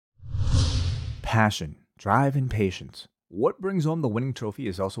passion, drive, and patience. What brings home the winning trophy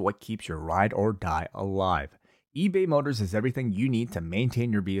is also what keeps your ride or die alive. eBay Motors has everything you need to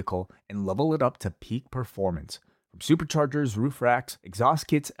maintain your vehicle and level it up to peak performance. From superchargers, roof racks, exhaust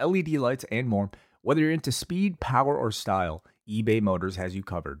kits, LED lights, and more, whether you're into speed, power, or style, eBay Motors has you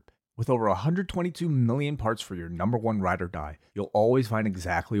covered. With over 122 million parts for your number one ride or die, you'll always find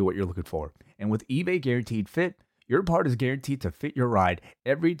exactly what you're looking for. And with eBay Guaranteed Fit, your part is guaranteed to fit your ride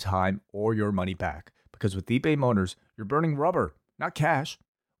every time or your money back. Because with eBay Motors, you're burning rubber, not cash.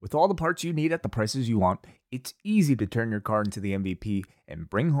 With all the parts you need at the prices you want, it's easy to turn your car into the MVP and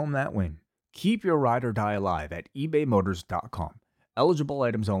bring home that win. Keep your ride or die alive at ebaymotors.com. Eligible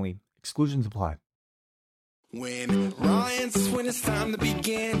items only. Exclusions apply. When it's time to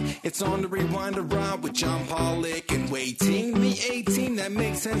begin, it's on the Rewind a Ride with John Pollock and waiting. The 18 that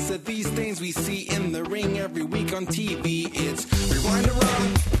makes sense of these things we see in the ring every week on TV. It's Rewind a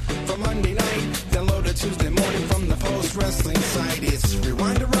Ride for Monday night. Download it Tuesday morning from the Post Wrestling site. It's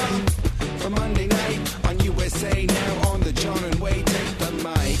Rewind a Ride for Monday night on USA Now on the John and Wai Take the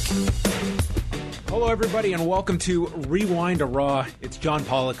Mic. Hello, everybody, and welcome to Rewind a Raw. It's John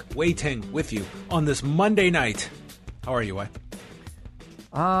Pollock, Wai Ting, with you on this Monday night. How are you, Wai?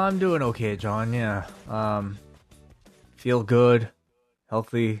 I'm doing okay, John. Yeah. Feel good,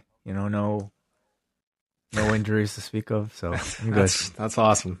 healthy. You know, no injuries to speak of. So I'm good. That's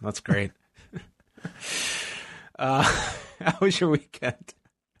awesome. That's great. How was your weekend?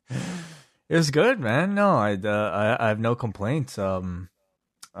 It was good, man. No, I have no complaints. Of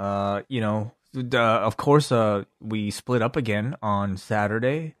course, we split up again on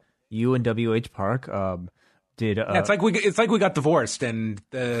Saturday. You and WH Park did. It's like we got divorced, and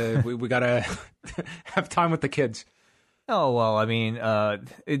we gotta have time with the kids. Oh well, I mean,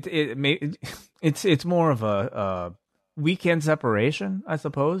 it's more of a weekend separation, I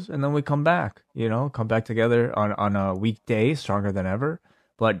suppose, and then we come back. Come back together on a weekday, stronger than ever.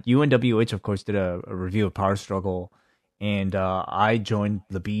 But you and WH, of course, did a review of Power Struggle. And I joined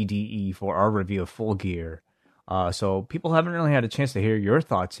the BDE for our review of Full Gear. So people haven't really had a chance to hear your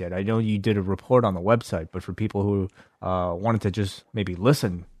thoughts yet. I know you did a report on the website, but for people who wanted to just maybe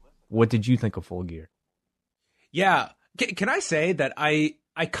listen, what did you think of Full Gear? Yeah. Can I say that I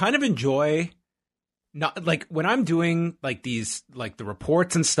kind of enjoy, not like when I'm doing like these, like the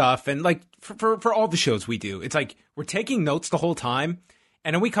reports and stuff, and like for all the shows we do, it's like we're taking notes the whole time,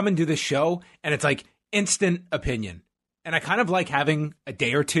 and then we come and do this show, and it's like instant opinion. And I kind of like having a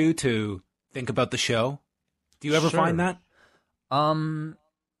day or two to think about the show. Do you ever find that? Not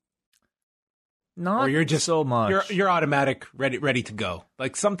or you're just so much. You're automatic, ready to go.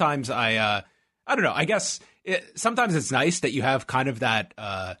 Like sometimes I don't know. I guess sometimes it's nice that you have kind of that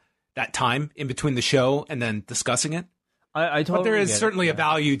time in between the show and then discussing it. I totally but there is get certainly it, a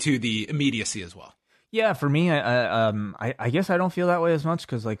value to the immediacy as well. Yeah, for me, I guess I don't feel that way as much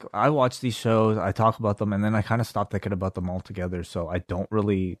because, like, I watch these shows, I talk about them, and then I kind of stop thinking about them altogether. So I don't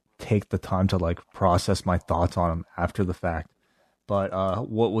really take the time to like process my thoughts on them after the fact. But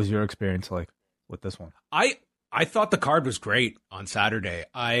what was your experience like with this one? I thought the card was great on Saturday.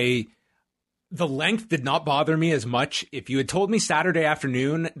 The length did not bother me as much. If you had told me Saturday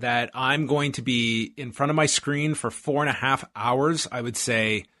afternoon that I'm going to be in front of my screen for 4.5 hours, I would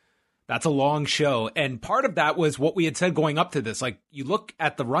say, that's a long show. And part of that was what we had said going up to this. Like, you look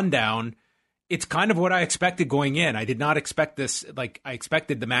at the rundown, it's kind of what I expected going in. I did not expect this. Like, I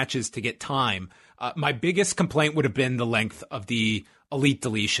expected the matches to get time. My biggest complaint would have been the length of the Elite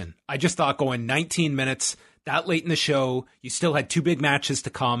deletion. I just thought going 19 minutes, that late in the show, you still had two big matches to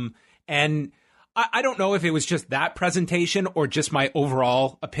come. And I don't know if it was just that presentation or just my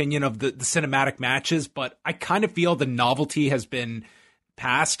overall opinion of the cinematic matches, but I kind of feel the novelty has been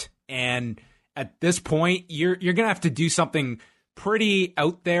passed. And at this point, you're going to have to do something pretty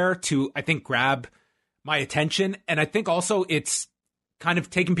out there to, I think, grab my attention. And I think also it's kind of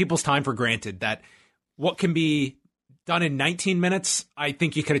taking people's time for granted that what can be done in 19 minutes, I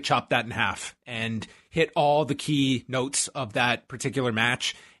think you could have chopped that in half and hit all the key notes of that particular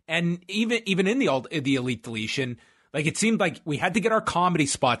match. And even in the Elite deletion, like, it seemed like we had to get our comedy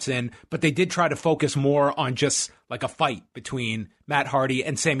spots in, but they did try to focus more on just like a fight between Matt Hardy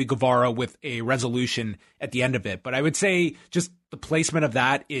and Sammy Guevara with a resolution at the end of it. But I would say just the placement of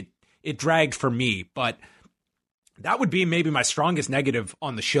that, it dragged for me. But that would be maybe my strongest negative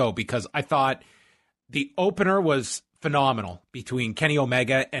on the show, because I thought the opener was phenomenal between Kenny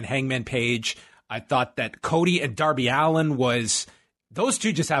Omega and Hangman Page. I thought that Cody and Darby Allin was those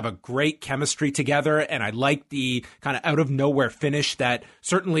two just have a great chemistry together, and I like the kind of out of nowhere finish that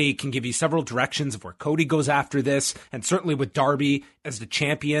certainly can give you several directions of where Cody goes after this, and certainly with Darby as the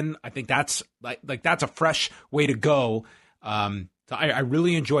champion, I think that's like that's a fresh way to go. So I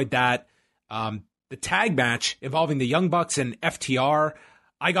really enjoyed that. The tag match involving the Young Bucks and FTR,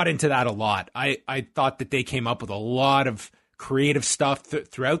 I got into that a lot. I thought that they came up with a lot of creative stuff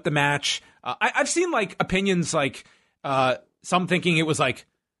throughout the match. I've seen like opinions like some thinking it was like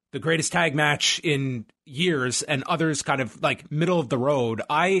the greatest tag match in years, and others kind of like middle of the road.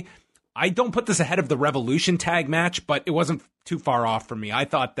 I don't put this ahead of the Revolution tag match, but it wasn't too far off from me. I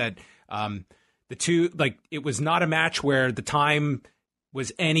thought that the two, like, it was not a match where the time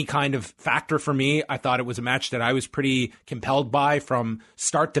was any kind of factor for me. I thought it was a match that I was pretty compelled by from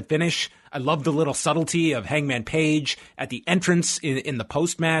start to finish. I loved the little subtlety of Hangman Page at the entrance in the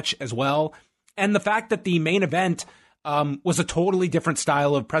post match as well, and the fact that the main event was a totally different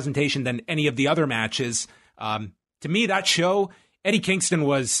style of presentation than any of the other matches. To me, that show, Eddie Kingston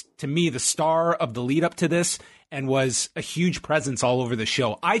was, to me, the star of the lead up to this and was a huge presence all over the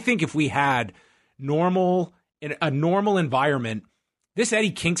show. I think if we had a normal environment, this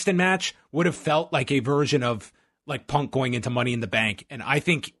Eddie Kingston match would have felt like a version of like Punk going into Money in the Bank. And I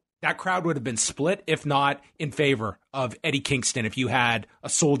think that crowd would have been split, if not in favor of Eddie Kingston, if you had a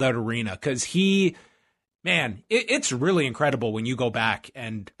sold out arena. Because it's really incredible when you go back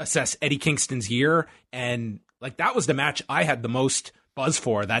and assess Eddie Kingston's year. And like, that was the match I had the most buzz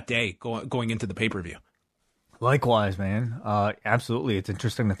for that day going into the pay-per-view. Likewise, man. Absolutely. It's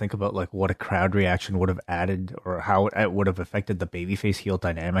interesting to think about like what a crowd reaction would have added, or how it would have affected the babyface heel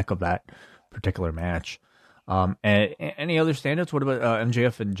dynamic of that particular match. And any other standouts? What about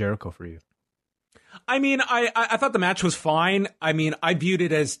MJF and Jericho for you? I mean, I thought the match was fine. I mean, I viewed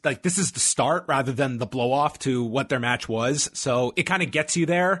it as like, this is the start rather than the blow off to what their match was. So it kind of gets you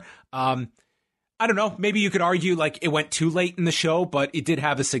there. I don't know. Maybe you could argue like it went too late in the show, but it did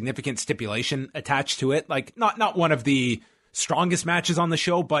have a significant stipulation attached to it. Like not one of the strongest matches on the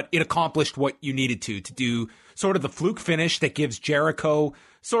show, but it accomplished what you needed to do sort of the fluke finish that gives Jericho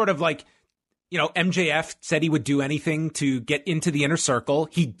sort of like, you know, MJF said he would do anything to get into the inner circle.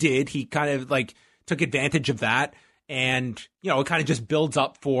 He did. He kind of like took advantage of that. And, you know, it kind of just builds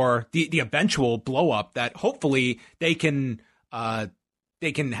up for the eventual blow up that hopefully they can have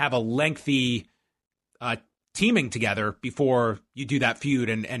a lengthy teaming together before you do that feud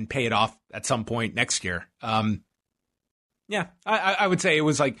and pay it off at some point next year. Yeah, I would say it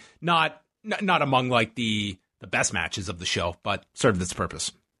was like not among like the best matches of the show, but served its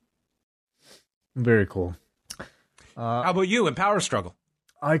purpose. Very cool. How about you in Power Struggle?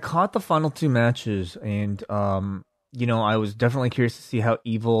 I caught the final two matches, and you know, I was definitely curious to see how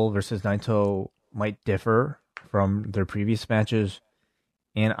Evil versus Naito might differ from their previous matches,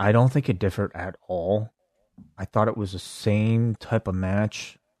 and I don't think it differed at all. I thought it was the same type of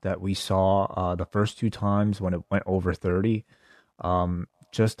match that we saw the first two times when it went over 30.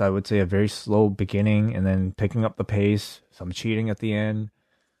 Just, I would say, a very slow beginning and then picking up the pace, some cheating at the end.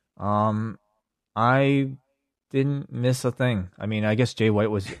 I didn't miss a thing. I mean, I guess Jay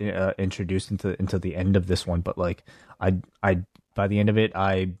White was introduced into the end of this one, but like I by the end of it,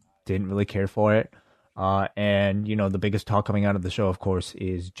 I didn't really care for it. And you know, the biggest talk coming out of the show, of course,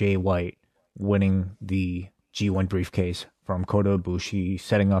 is Jay White winning the G1 briefcase from Kota Ibushi,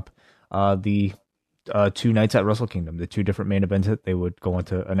 setting up the 2 nights at Wrestle Kingdom, the 2 different main events that they would go on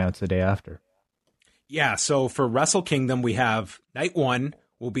to announce the day after. Yeah, so for Wrestle Kingdom, we have night 1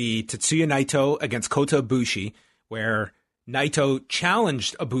 will be Tetsuya Naito against Kota Ibushi, where Naito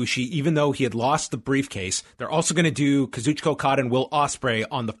challenged Ibushi even though he had lost the briefcase. They're also going to do Kazuchika Okada and Will Ospreay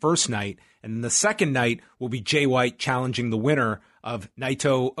on the first night, and the second night will be Jay White challenging the winner of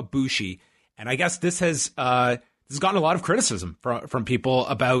Naito Ibushi. And I guess this has gotten a lot of criticism from people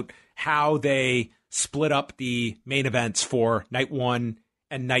about how they split up the main events for night 1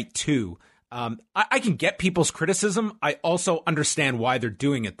 and night 2. I can get people's criticism. I also understand why they're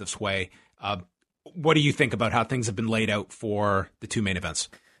doing it this way. What do you think about how things have been laid out for the 2 main events?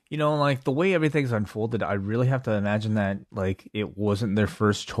 You know, like the way everything's unfolded, I really have to imagine that like it wasn't their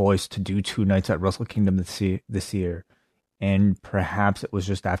first choice to do 2 nights at Wrestle Kingdom this year. And perhaps it was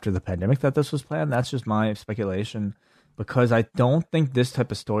just after the pandemic that this was planned. That's just my speculation, because I don't think this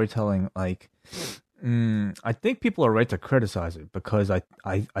type of storytelling, like, I think people are right to criticize it, because I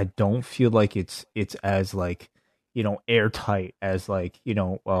don't feel like it's as like, you know, airtight as like, you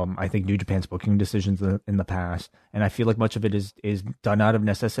know, I think New Japan's booking decisions in the past. And I feel like much of it is done out of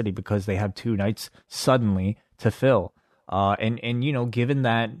necessity because they have 2 nights suddenly to fill. And given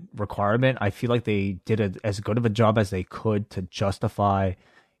that requirement, I feel like they did as good of a job as they could to justify,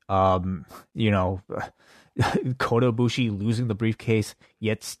 you know, Kota Ibushi losing the briefcase,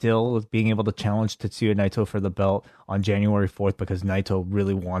 yet still being able to challenge Tetsuya Naito for the belt on January 4th because Naito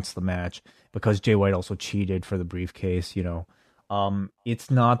really wants the match, because Jay White also cheated for the briefcase, It's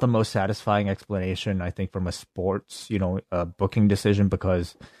not the most satisfying explanation, I think, from a sports, booking decision,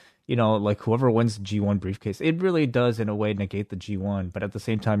 because, like whoever wins the G1 briefcase, it really does in a way negate the G1, but at the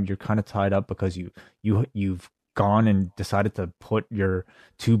same time, you're kind of tied up because you've gone and decided to put your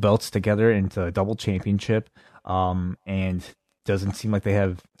two belts together into a double championship, and doesn't seem like they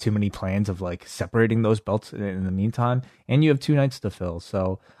have too many plans of like separating those belts in the meantime, and you have 2 nights to fill.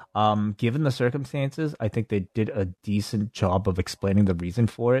 So given the circumstances, I think they did a decent job of explaining the reason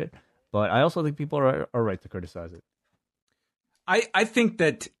for it, but I also think people are right to criticize it. I think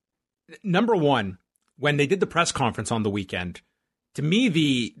that, number one, when they did the press conference on the weekend, to me,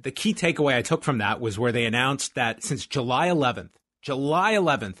 the key takeaway I took from that was where they announced that since July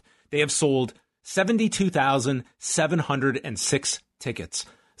 11th, they have sold 72,706 tickets.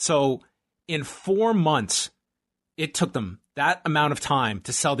 So in 4 months, it took them that amount of time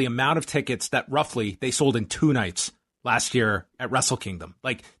to sell the amount of tickets that roughly they sold in 2 nights last year at Wrestle Kingdom.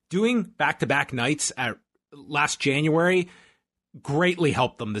 Like, doing back-to-back nights at last January greatly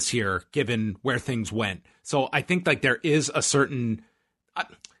helped them this year, given where things went. So I think like there is a certain,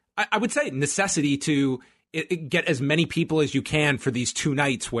 I would say, necessity to get as many people as you can for these 2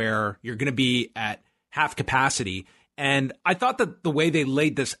 nights where you're going to be at half capacity. And I thought that the way they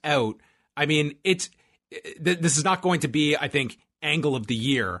laid this out, I mean, this is not going to be, I think, angle of the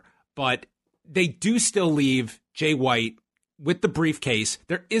year, but they do still leave Jay White with the briefcase.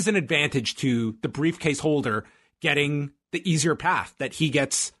 There is an advantage to the briefcase holder getting the easier path, that he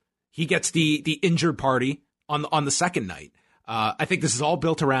gets the injured party on the second night. I think this is all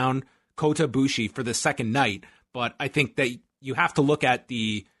built around Kota Ibushi for the second night, but I think that you have to look at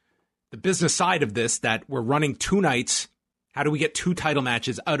the business side of this, that we're running 2 nights. How do we get 2 title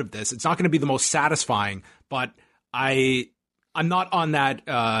matches out of this? It's not going to be the most satisfying, but I'm not on that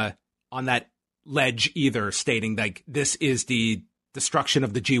ledge either, stating like this is the destruction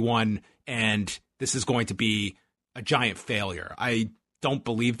of the G1 and this is going to be a giant failure. I don't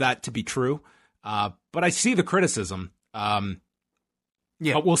believe that to be true, but I see the criticism. But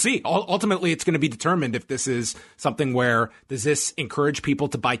we'll see. Ultimately, it's going to be determined if this is something where does this encourage people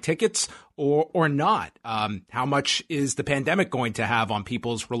to buy tickets or not? How much is the pandemic going to have on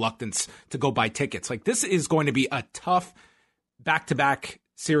people's reluctance to go buy tickets? Like, this is going to be a tough back-to-back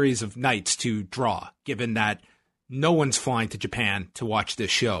series of nights to draw, given that no one's flying to Japan to watch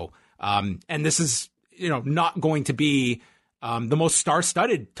this show. And this is, not going to be the most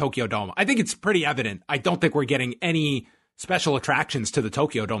star-studded Tokyo Dome. I think it's pretty evident. I don't think we're getting any special attractions to the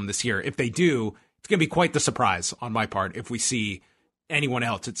Tokyo Dome this year. If they do, it's going to be quite the surprise on my part if we see anyone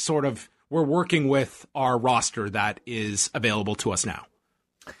else. It's sort of, we're working with our roster that is available to us now.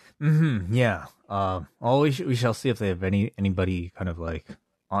 Yeah. We shall see if they have anybody kind of like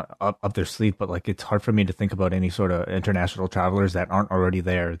up their sleeve, but like it's hard for me to think about any sort of international travelers that aren't already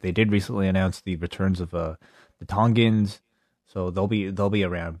there. They did recently announce the returns of the Tongans, so they'll be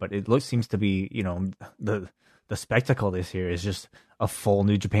around. But it seems to be, the spectacle this year is just a full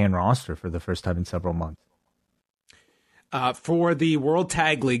New Japan roster for the first time in several months. For the World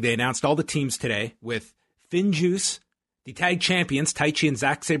Tag League, they announced all the teams today, with FinJuice, the tag champions Taichi and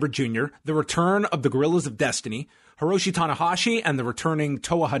Zack Sabre Jr., the return of the Gorillas of Destiny, Hiroshi Tanahashi and the returning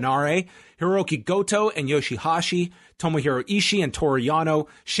Toa Hanare, Hiroki Goto and Yoshihashi, Tomohiro Ishii and Toru Yano,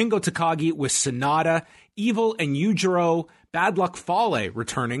 Shingo Takagi with Sonata, Evil and Yujiro, Bad Luck Fale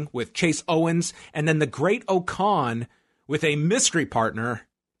returning with Chase Owens, and then the Great Okan with a mystery partner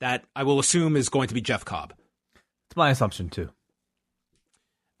that I will assume is going to be Jeff Cobb. It's my assumption too.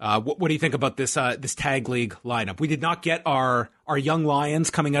 What do you think about this tag league lineup? We did not get our young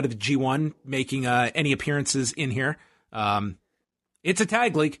lions coming out of the G1 making any appearances in here. It's a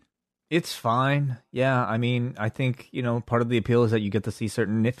tag league. It's fine. Yeah, I mean, I think, part of the appeal is that you get to see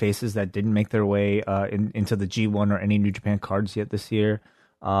certain faces that didn't make their way into the G1 or any New Japan cards yet this year.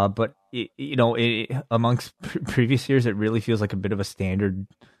 But, amongst previous years, it really feels like a bit of a standard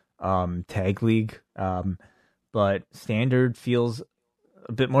tag league. But standard feels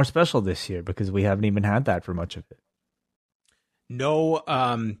a bit more special this year because we haven't even had that for much of it. No,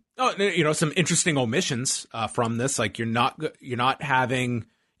 some interesting omissions from this. Like you're not having,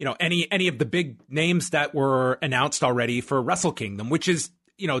 any of the big names that were announced already for Wrestle Kingdom, which is,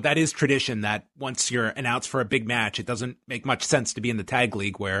 that is tradition that once you're announced for a big match, it doesn't make much sense to be in the tag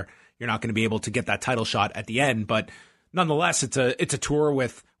league where you're not going to be able to get that title shot at the end. But nonetheless, it's a tour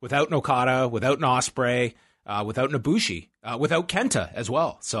without Okada, without Ospreay, without Ibushi, without Kenta as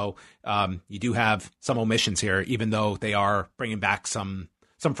well. So you do have some omissions here, even though they are bringing back some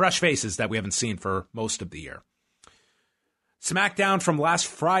fresh faces that we haven't seen for most of the year. SmackDown from last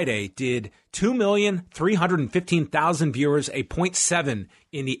Friday did 2,315,000 viewers, a 0.7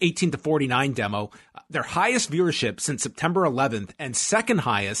 in the 18 to 49 demo, their highest viewership since September 11th and second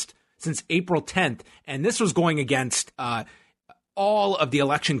highest since April 10th. And this was going against all of the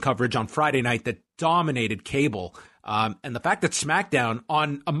election coverage on Friday night that dominated cable. And the fact that SmackDown,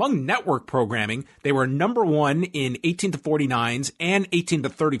 among network programming, they were number one in 18 to 49s and 18 to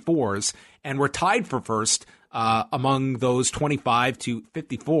 34s, and were tied for first among those 25 to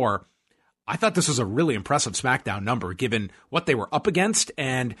 54. I thought this was a really impressive SmackDown number, given what they were up against.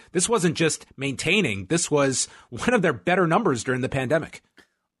 And this wasn't just maintaining. This was one of their better numbers during the pandemic.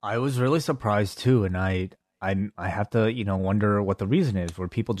 I was really surprised, too. And I have to, wonder what the reason is. Were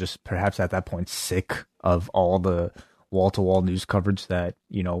people just perhaps at that point sick of all the wall-to-wall news coverage that,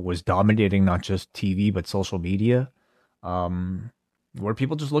 was dominating not just TV, but social media? Were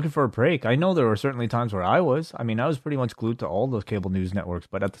people just looking for a break? I know there were certainly times where I was. I mean, I was pretty much glued to all those cable news networks,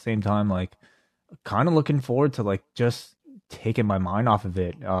 but at the same time, kind of looking forward to, just taking my mind off of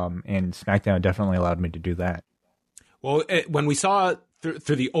it. And SmackDown definitely allowed me to do that. Well, when we saw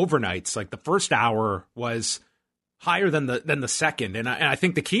through the overnights, the first hour was higher than the second, and I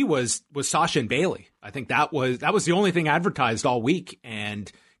think the key was Sasha and Bayley. I think that was the only thing advertised all week, and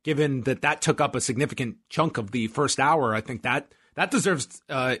given that took up a significant chunk of the first hour, I think that deserves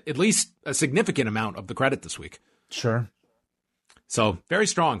at least a significant amount of the credit this week. Sure. So very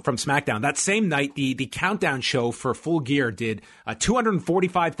strong from SmackDown. That same night, the countdown show for Full Gear did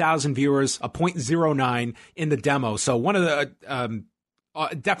 245,000 viewers, a 0.09 in the demo. So one of the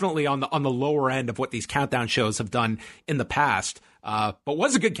definitely on the lower end of what these countdown shows have done in the past, but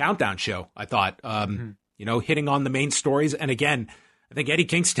was a good countdown show. I thought, hitting on the main stories. And again, I think Eddie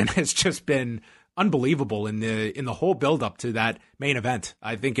Kingston has just been unbelievable in the whole build up to that main event.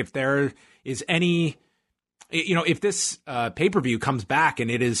 I think if there is any, if this pay-per-view comes back and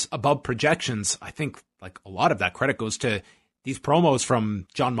it is above projections, I think a lot of that credit goes to these promos from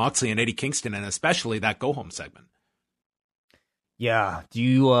Jon Moxley and Eddie Kingston, and especially that go home segment. Yeah. Do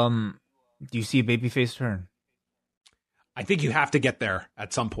you see a babyface turn? I think you have to get there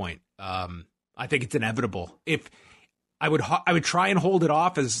at some point. I think it's inevitable. If I would try and hold it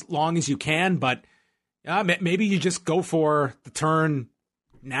off as long as you can, but maybe you just go for the turn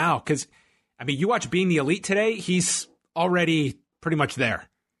now. Because, you watch Being the Elite today, he's already pretty much there.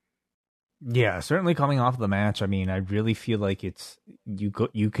 Yeah, certainly coming off of the match. I really feel like you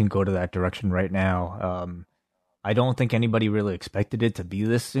can go to that direction right now. I don't think anybody really expected it to be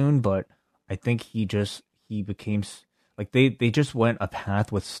this soon, but I think he became... they just went a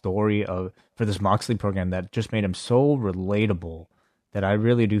path with story for this Moxley program that just made him so relatable that I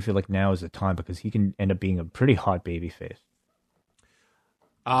really do feel like now is the time, because he can end up being a pretty hot babyface.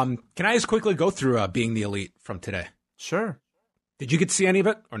 Can I just quickly go through Being the Elite from today? Sure. Did you get to see any of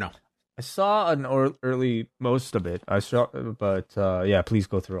it or no? I saw early most of it. But please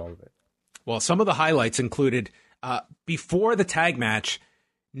go through all of it. Well, some of the highlights included before the tag match,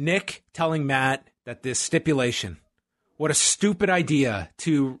 Nick telling Matt that this stipulation, what a stupid idea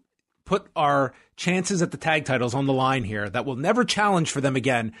to put our chances at the tag titles on the line here, that we'll never challenge for them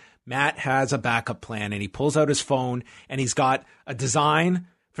again. Matt has a backup plan, and he pulls out his phone, and he's got a design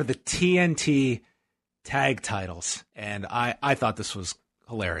for the TNT tag titles. And I thought this was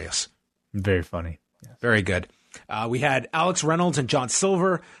hilarious. Very funny. Yes. Very good. We had Alex Reynolds and John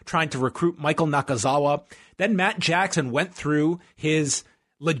Silver trying to recruit Michael Nakazawa. Then Matt Jackson went through his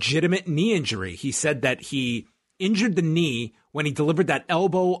legitimate knee injury. He said that he injured the knee when he delivered that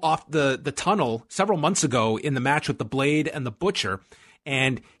elbow off the tunnel several months ago in the match with the Blade and the Butcher.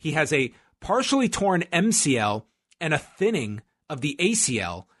 And he has a partially torn MCL and a thinning of the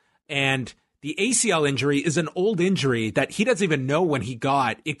ACL. And the ACL injury is an old injury that he doesn't even know when he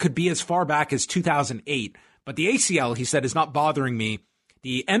got. It could be as far back as 2008. But the ACL, he said, is not bothering me.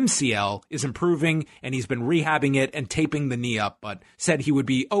 The MCL is improving, and he's been rehabbing it and taping the knee up, but said he would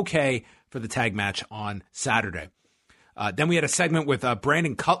be okay for the tag match on Saturday. Then we had a segment with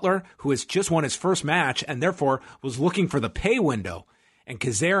Brandon Cutler, who has just won his first match and therefore was looking for the pay window. And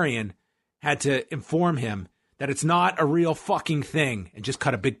Kazarian had to inform him that it's not a real fucking thing, and just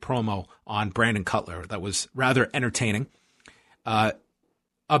cut a big promo on Brandon Cutler that was rather entertaining. A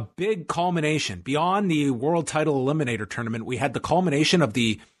big culmination beyond the World Title Eliminator Tournament. We had the culmination of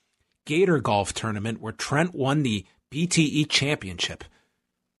the Gator Golf Tournament, where Trent won the BTE Championship.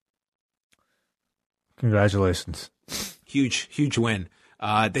 Congratulations. Huge win.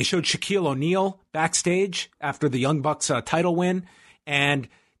 They showed Shaquille O'Neal backstage after the Young Bucks title win. And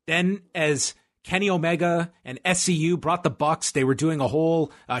then as Kenny Omega and SCU brought the Bucks, they were doing a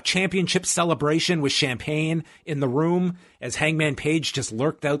whole championship celebration with champagne in the room as Hangman Page just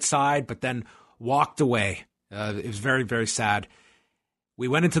lurked outside, but then walked away. It was very, very sad. We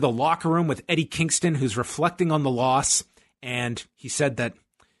went into the locker room with Eddie Kingston, who's reflecting on the loss, and he said that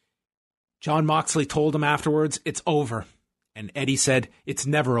Jon Moxley told him afterwards, it's over. And Eddie said, it's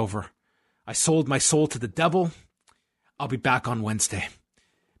never over. I sold my soul to the devil. I'll be back on Wednesday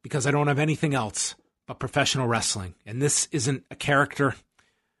because I don't have anything else but professional wrestling. And this isn't a character.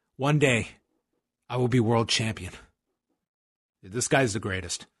 One day, I will be world champion. This guy's the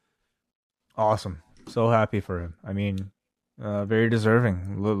greatest. Awesome. So happy for him. I mean, very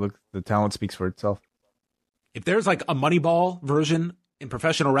deserving. Look, the talent speaks for itself. If there's like a Moneyball version in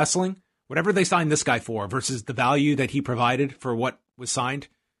professional wrestling, whatever they signed this guy for versus the value that he provided for what was signed,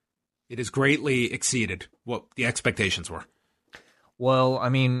 it has greatly exceeded what the expectations were. Well, I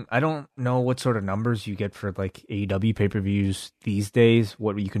mean, I don't know what sort of numbers you get for like AEW pay-per-views these days,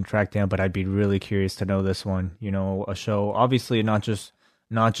 what you can track down, but I'd be really curious to know this one. You know, a show, obviously not just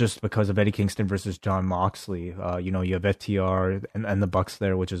because of Eddie Kingston versus Jon Moxley. You know, you have FTR and the Bucks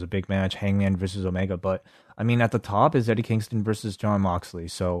there, which is a big match, Hangman versus Omega. But, I mean, at the top is Eddie Kingston versus Jon Moxley.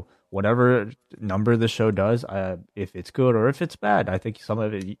 So whatever number the show does, if it's good or if it's bad, I think some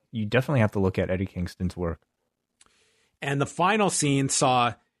of it, you definitely have to look at Eddie Kingston's work. And the final scene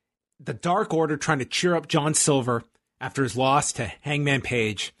saw the Dark Order trying to cheer up John Silver after his loss to Hangman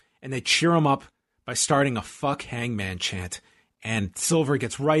Page. And they cheer him up by starting a "fuck Hangman" chant. And Silver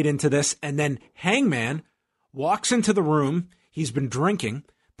gets right into this. And then Hangman walks into the room. He's been drinking,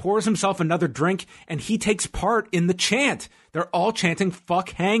 pours himself another drink, and he takes part in the chant. They're all chanting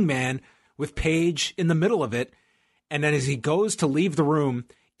 "fuck Hangman" with Page in the middle of it. And then as he goes to leave the room,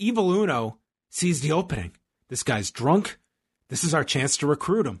 Evil Uno sees the opening. This guy's drunk. This is our chance to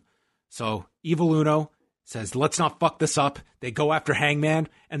recruit him. So Evil Uno says, let's not fuck this up. They go after Hangman,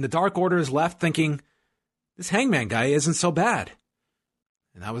 and the Dark Order is left thinking, this Hangman guy isn't so bad.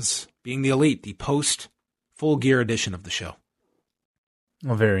 And that was Being the Elite, the post-Full Gear edition of the show.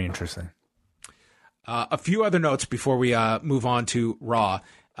 Well, very interesting. A few other notes before we move on to Raw.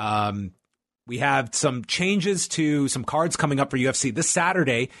 We have some changes to some cards coming up for UFC. This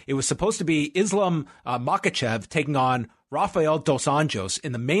Saturday, it was supposed to be Islam Makhachev taking on Rafael Dos Anjos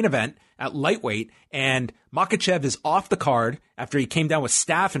in the main event at lightweight, and Makhachev is off the card after he came down with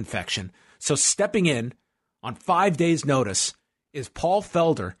staph infection. So stepping in on 5 days' notice is Paul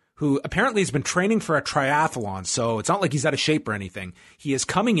Felder, who apparently has been training for a triathlon, so it's not like he's out of shape or anything. He is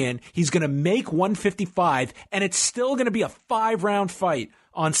coming in, he's going to make 155, and it's still going to be a 5-round fight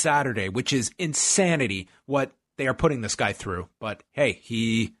on Saturday, which is insanity what they are putting this guy through. But hey,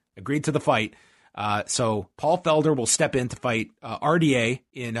 he agreed to the fight. So Paul Felder will step in to fight RDA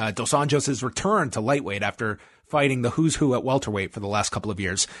in Dos Anjos' return to lightweight after fighting the who's who at welterweight for the last couple of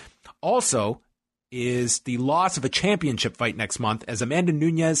years. Also is the loss of a championship fight next month, as Amanda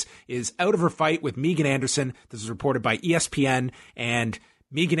Nunes is out of her fight with Megan Anderson. This is reported by ESPN, and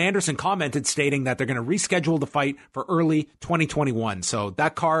Megan Anderson commented stating that they're going to reschedule the fight for early 2021. So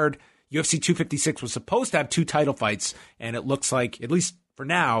that card, UFC 256, was supposed to have 2 title fights, and it looks like, at least for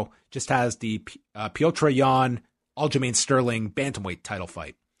now, just has the Piotr Jan, Aljamain Sterling bantamweight title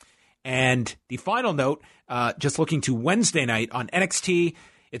fight. And the final note, just looking to Wednesday night on NXT,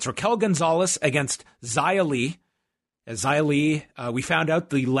 it's Raquel Gonzalez against Xia Li. As Xia Li, we found out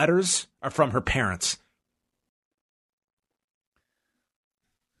the letters are from her parents.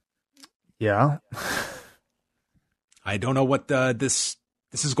 Yeah. I don't know what this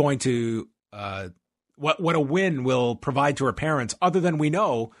is going to what a win will provide to her parents, other than we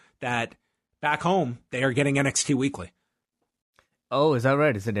know that back home they are getting NXT Weekly. Oh, is that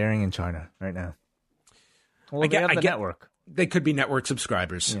right? Is it airing in China right now? Well, they have the network. They could be network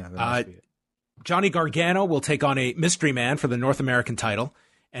subscribers. Yeah, Johnny Gargano will take on a mystery man for the North American title,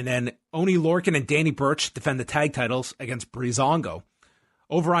 and then Oney Lorcan and Danny Burch defend the tag titles against Breezango.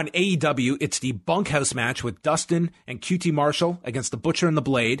 Over on AEW, it's the bunkhouse match with Dustin and QT Marshall against the Butcher and the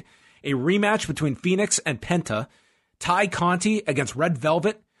Blade, a rematch between Phoenix and Penta, Ty Conti against Red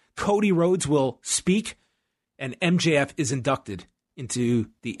Velvet, Cody Rhodes will speak, and MJF is inducted into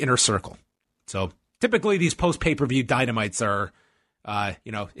the Inner Circle. So typically these post-pay-per-view dynamites are,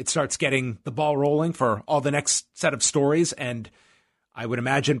 it starts getting the ball rolling for all the next set of stories, and I would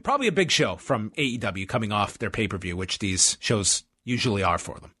imagine probably a big show from AEW coming off their pay-per-view, which these shows usually are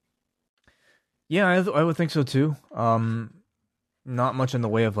for them. Yeah, I would think so too. Not much in the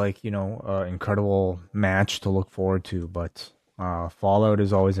way of incredible match to look forward to, but Fallout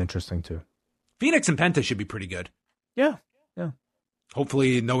is always interesting too. Phoenix and Penta should be pretty good. Yeah.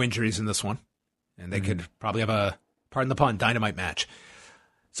 Hopefully no injuries in this one. And they could probably have a, pardon the pun, dynamite match.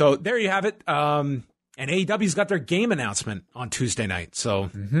 So there you have it. And AEW's got their game announcement on Tuesday night.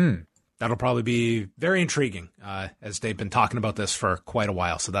 So that'll probably be very intriguing as they've been talking about this for quite a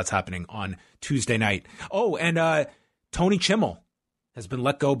while. So that's happening on Tuesday night. Oh, and Tony Chimmel has been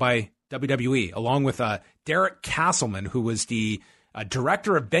let go by WWE, along with Derek Castleman, who was the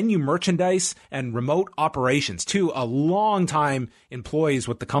director of venue merchandise and remote operations, two long-time employees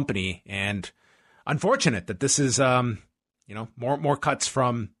with the company. And unfortunate that this is, more cuts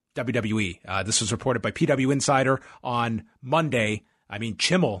from WWE. This was reported by PW Insider on Monday. I mean,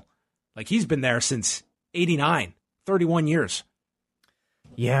 Chimmel, he's been there since 89, 31 years.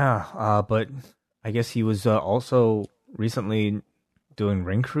 Yeah, but I guess he was also recently doing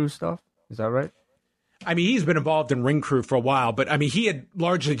ring crew stuff. Is that right? I mean, he's been involved in ring crew for a while, but I mean, he had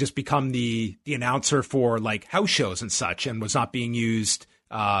largely just become the announcer for house shows and such, and was not being used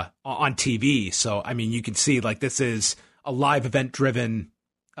on TV. So, I mean, you can see this is a live event driven,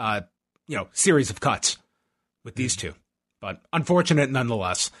 series of cuts with these two. But unfortunate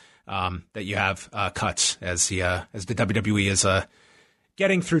nonetheless that you have cuts as the WWE is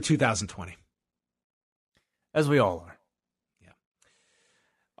getting through 2020. As we all are. Yeah.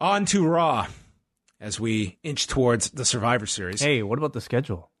 On to Raw. As we inch towards the Survivor Series. Hey, what about the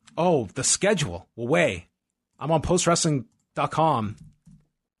schedule? Oh, the schedule. Well, wait. I'm on postwrestling.com,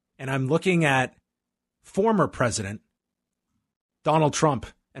 and I'm looking at former President Donald Trump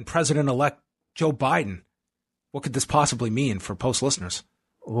and President-elect Joe Biden. What could this possibly mean for Post listeners?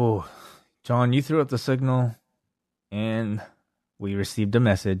 Oh, John, you threw up the signal, and we received a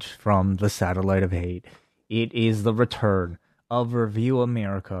message from the Satellite of Hate. It is the return of Review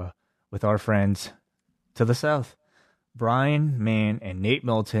America with our friends to the South. Brian Mann and Nate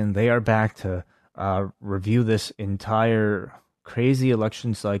Milton, they are back to review this entire crazy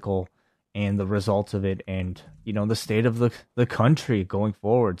election cycle and the results of it, and the state of the country going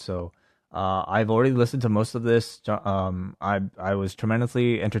forward. So I've already listened to most of this. I was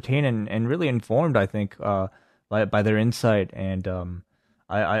tremendously entertained and really informed, I think, by their insight, and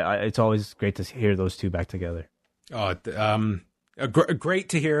I it's always great to hear those two back together. Great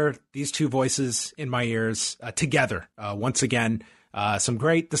to hear these two voices in my ears together. Once again, some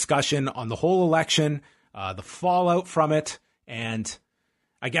great discussion on the whole election, the fallout from it, and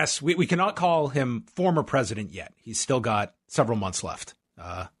I guess we cannot call him former president yet. He's still got several months left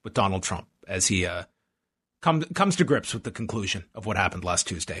with Donald Trump as he comes to grips with the conclusion of what happened last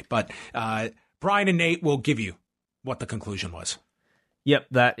Tuesday. But Brian and Nate will give you what the conclusion was. Yep,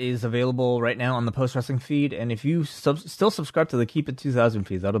 that is available right now on the Post Wrestling feed. And if you still subscribe to the Keep It 2000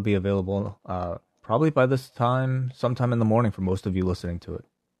 feed, that'll be available probably by this time, sometime in the morning for most of you listening to it.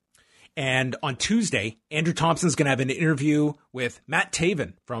 And on Tuesday, Andrew Thompson's going to have an interview with Matt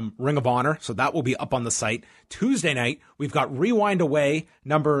Taven from Ring of Honor. So that will be up on the site. Tuesday night, we've got Rewind Away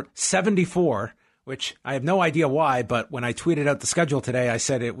number 74, which I have no idea why, but when I tweeted out the schedule today, I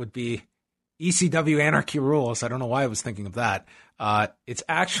said it would be ECW Anarchy Rules. I don't know why I was thinking of that. It's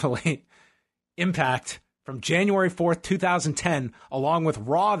actually Impact from January 4th, 2010, along with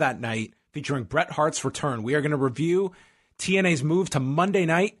Raw that night, featuring Bret Hart's return. We are going to review TNA's move to Monday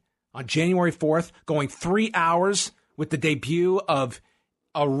night on January 4th, going 3 hours with the debut of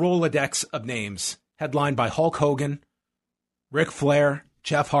a Rolodex of names, headlined by Hulk Hogan, Ric Flair,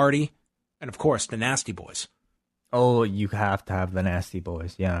 Jeff Hardy, and of course, the Nasty Boys. Oh, you have to have the Nasty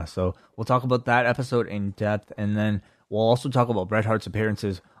Boys. Yeah, so we'll talk about that episode in depth, and then we'll also talk about Bret Hart's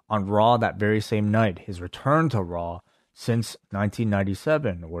appearances on Raw that very same night, his return to Raw since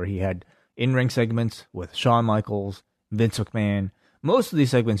 1997, where he had in-ring segments with Shawn Michaels, Vince McMahon. Most of these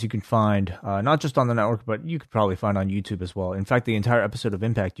segments you can find, not just on the network, but you could probably find on YouTube as well. In fact, the entire episode of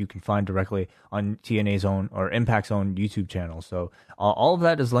Impact you can find directly on TNA's own or Impact's own YouTube channel. So all of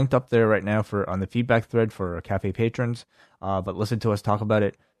that is linked up there right now on the feedback thread for Cafe patrons. But listen to us talk about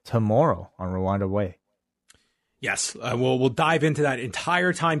it tomorrow on Rewind Away. Yes, we'll dive into that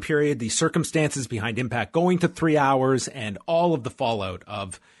entire time period, the circumstances behind Impact going to 3 hours, and all of the fallout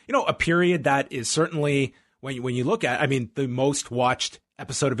of a period that is certainly. When you look at, the most watched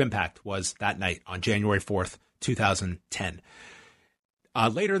episode of Impact was that night on January 4th, 2010.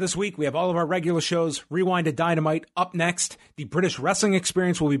 Later this week, we have all of our regular shows, Rewind to Dynamite. Up next, the British Wrestling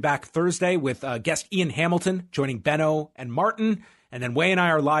Experience will be back Thursday with guest Ian Hamilton joining Benno and Martin. And then Way and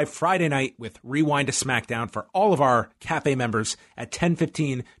I are live Friday night with Rewind to SmackDown for all of our Cafe members at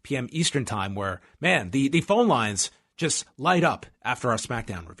 10:15 p.m. Eastern Time, where, man, the phone lines just light up after our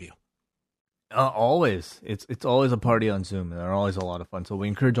SmackDown review. Always. It's always a party on Zoom, and they're always a lot of fun. So we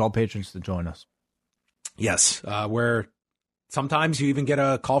encourage all patrons to join us. Yes, where sometimes you even get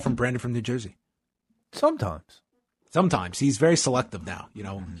a call from Brandon from New Jersey. Sometimes. He's very selective now. You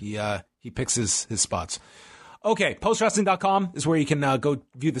know, he picks his spots. Okay, postwrestling.com is where you can go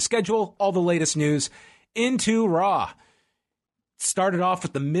view the schedule, all the latest news into Raw. Started off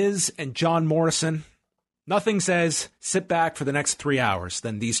with The Miz and John Morrison. Nothing says sit back for the next 3 hours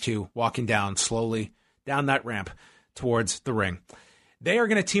than these two walking down slowly down that ramp towards the ring. They are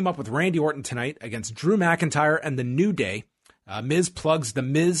going to team up with Randy Orton tonight against Drew McIntyre and The New Day. Miz plugs The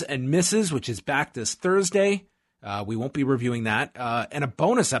Miz and Mrs., which is back this Thursday. We won't be reviewing that. And a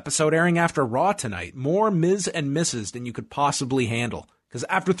bonus episode airing after Raw tonight. More Miz and Mrs. than you could possibly handle. Because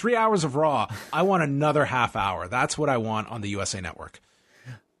after 3 hours of Raw, I want another half hour. That's what I want on the USA Network.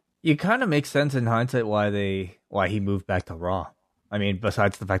 It kind of makes sense in hindsight why he moved back to Raw. I mean,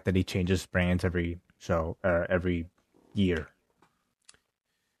 besides the fact that he changes brands every show, every year.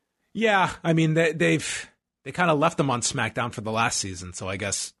 Yeah, I mean, they kind of left him on SmackDown for the last season, so I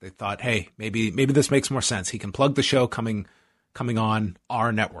guess they thought, hey, maybe this makes more sense. He can plug the show coming on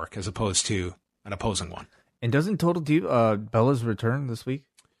our network as opposed to an opposing one. And doesn't Total Bella's return this week?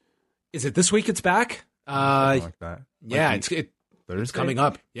 Is it this week it's back? Something like that. Yeah, Thursday? It's coming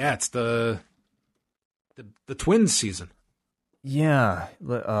up. Yeah, it's the twins season. Yeah.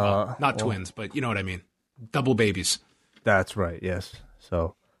 Not twins, but you know what I mean. Double babies. That's right, yes.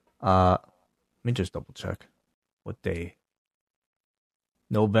 So, let me just double check. What day?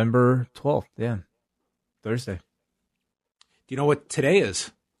 November 12th, yeah. Thursday. Do you know what today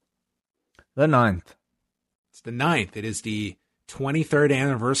is? The 9th. It's the 9th. It is the 23rd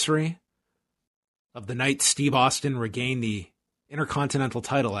anniversary of the night Steve Austin regained the Intercontinental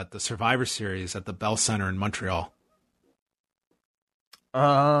title at the Survivor Series at the Bell Center in Montreal.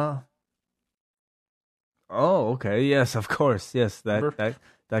 Oh, okay. Yes, of course. Yes, that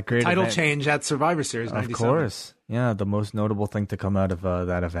great title event. Change at Survivor Series 97. Of course. Yeah, the most notable thing to come out of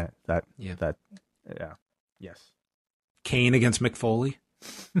that event. Yes. Kane against Mick Foley.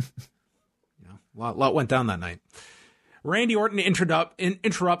 A lot went down that night. Randy Orton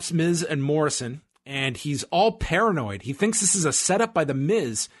interrupts Miz and Morrison, and he's all paranoid. He thinks this is a setup by The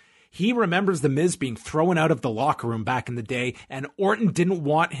Miz. He remembers The Miz being thrown out of the locker room back in the day, and Orton didn't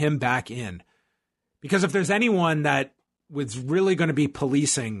want him back in. Because if there's anyone that was really going to be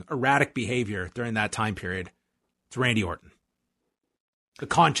policing erratic behavior during that time period, it's Randy Orton. The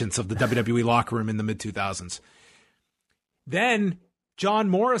conscience of the WWE locker room in the mid-2000s. Then, John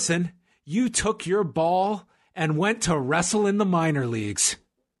Morrison, you took your ball and went to wrestle in the minor leagues.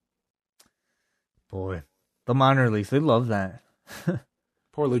 Boy, the minor leagues, they love that.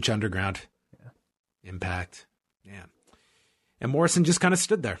 Poor Lucha Underground. Yeah. Impact. Yeah. And Morrison just kind of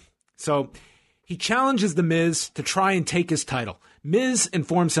stood there. So he challenges The Miz to try and take his title. Miz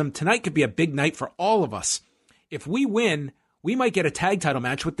informs him tonight could be a big night for all of us. If we win, we might get a tag title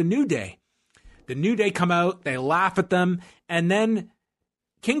match with The New Day. The New Day come out, they laugh at them, and then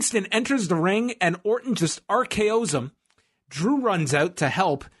Kingston enters the ring and Orton just RKOs him. Drew runs out to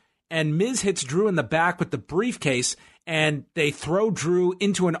help, and Miz hits Drew in the back with the briefcase, and they throw Drew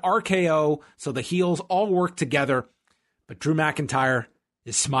into an RKO, so the heels all work together. But Drew McIntyre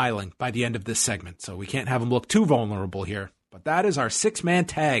is smiling by the end of this segment, so we can't have him look too vulnerable here. But that is our 6-man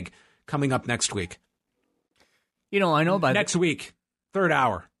tag coming up next week. I know by next week, third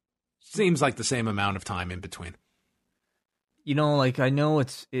hour. Seems like the same amount of time in between. I know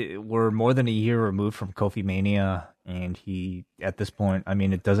we're more than a year removed from Kofi Mania, and he, at this point, I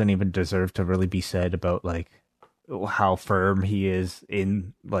mean, it doesn't even deserve to really be said about, how firm he is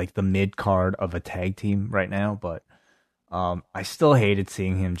in, the mid-card of a tag team right now, but I still hated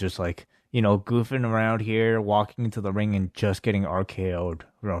seeing him just, goofing around here, walking into the ring and just getting RKO'd,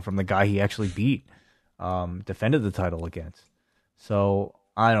 from the guy he actually beat, defended the title against. So,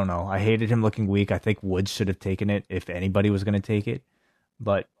 I don't know. I hated him looking weak. I think Woods should have taken it if anybody was going to take it.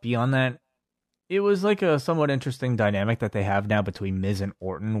 But beyond that, it was a somewhat interesting dynamic that they have now between Miz and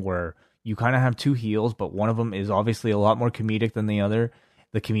Orton, where you kind of have two heels, but one of them is obviously a lot more comedic than the other.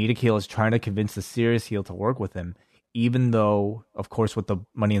 The comedic heel is trying to convince the serious heel to work with him, even though, of course, with the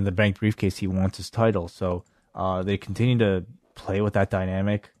Money in the Bank briefcase, he wants his title. So they continue to play with that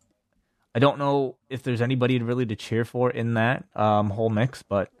dynamic. I don't know if there's anybody really to cheer for in that whole mix,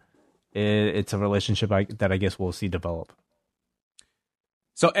 but it's a relationship that I guess we'll see develop.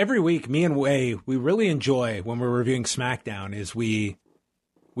 So every week, me and Wei, we really enjoy when we're reviewing SmackDown is we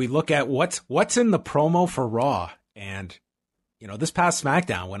look at what's in the promo for Raw. And, this past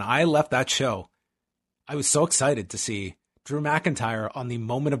SmackDown, when I left that show, I was so excited to see Drew McIntyre on the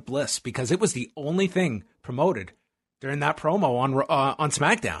Moment of Bliss because it was the only thing promoted during that promo on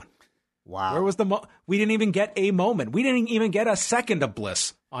SmackDown. Wow. Where was we didn't even get a moment. We didn't even get a second of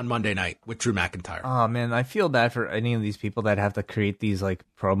Bliss on Monday night with Drew McIntyre. Oh man, I feel bad for any of these people that have to create these like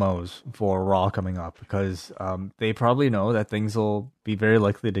promos for Raw coming up because they probably know that things will be very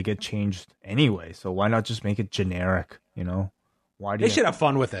likely to get changed anyway. So why not just make it generic? You know, why do they should have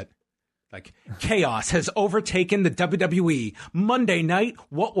fun with it? Like, chaos has overtaken the WWE. Monday night,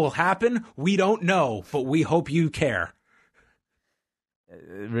 what will happen? We don't know, but we hope you care.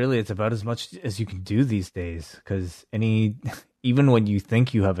 Really, it's about as much as you can do these days because even when you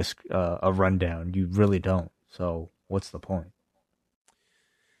think you have a rundown, you really don't. So what's the point?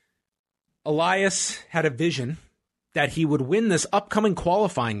 Elias had a vision that he would win this upcoming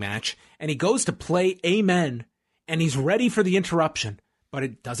qualifying match, and he goes to play Amen, and he's ready for the interruption, but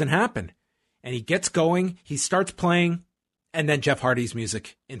it doesn't happen. And he gets going, he starts playing, and then Jeff Hardy's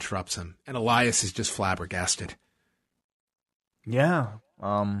music interrupts him, and Elias is just flabbergasted. Yeah.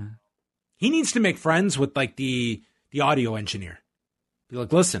 He needs to make friends with like the audio engineer. Be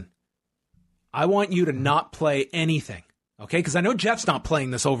like, listen, I want you to not play anything, okay? Because I know Jeff's not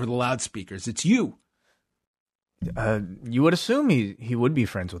playing this over the loudspeakers. It's you. You would assume he would be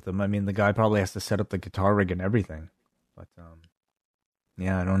friends with them. I mean, the guy probably has to set up the guitar rig and everything. But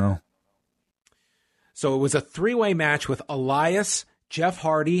yeah, I don't know. So it was a 3-way match with Elias, Jeff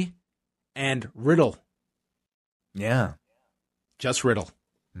Hardy, and Riddle. Yeah. Just Riddle.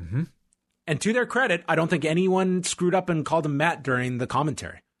 Mm-hmm. And to their credit, I don't think anyone screwed up and called him Matt during the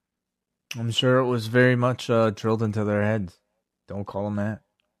commentary. I'm sure it was very much drilled into their heads. Don't call him Matt.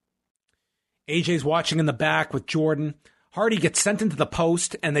 AJ's watching in the back with Jordan. Hardy gets sent into the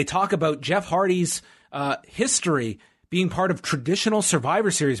post, and they talk about Jeff Hardy's history being part of traditional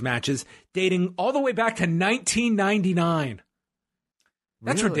Survivor Series matches dating all the way back to 1999.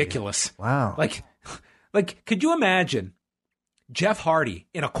 That's Really? ridiculous. Wow. Like, could you imagine Jeff Hardy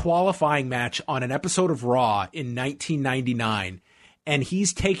in a qualifying match on an episode of Raw in 1999, and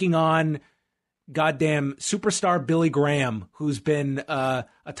he's taking on goddamn superstar Billy Graham, who's been a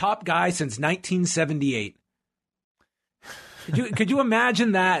top guy since 1978. Could you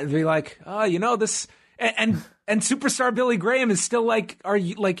imagine that and be like, oh, you know, this and superstar Billy Graham is still like, are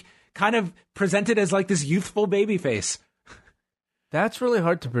you like kind of presented as like this youthful babyface? That's really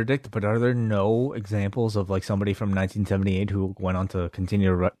hard to predict, but are there no examples of like somebody from 1978 who went on to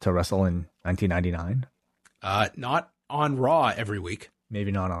continue to wrestle in 1999? Not on Raw every week.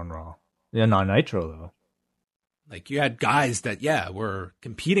 Maybe not on Raw. Yeah, not Nitro though. Like you had guys that, were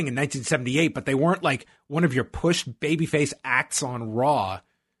competing in 1978, but they weren't like one of your pushed babyface acts on Raw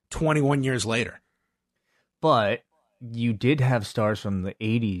 21 years later. But you did have stars from the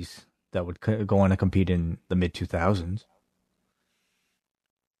 80s that would go on to compete in the mid 2000s.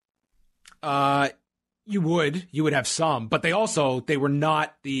 You would have some, but they were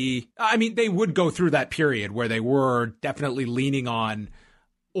not they would go through that period where they were definitely leaning on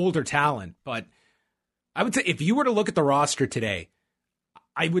older talent. But I would say if you were to look at the roster today,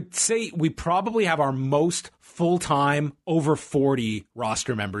 I would say we probably have our most full-time over 40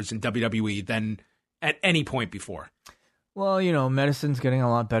 roster members in WWE than at any point before. Well, you know, medicine's getting a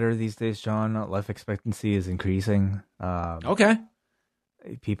lot better these days, John. Life expectancy is increasing. Okay.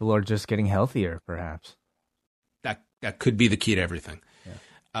 People are just getting healthier, perhaps. That could be the key to everything.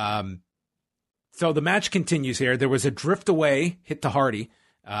 Yeah. So the match continues here. There was a drift away hit to Hardy,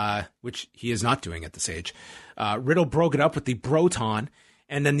 which he is not doing at this age. Riddle broke it up with the Broton,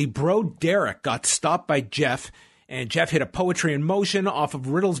 and then the Bro Derek got stopped by Jeff, and Jeff hit a poetry in motion off of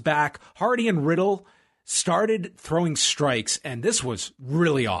Riddle's back. Hardy and Riddle started throwing strikes, and this was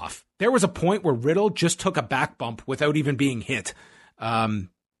really off. There was a point where Riddle just took a back bump without even being hit.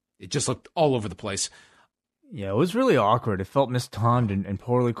 It just looked all over the place. Yeah, it was really awkward. It felt mistimed and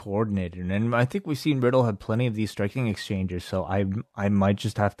poorly coordinated. And I think we've seen Riddle have plenty of these striking exchanges, so I might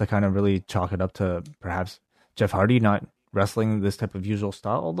just have to kind of really chalk it up to perhaps Jeff Hardy not wrestling this type of usual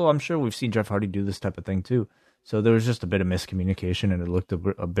style, although I'm sure we've seen Jeff Hardy do this type of thing too. So there was just a bit of miscommunication, and it looked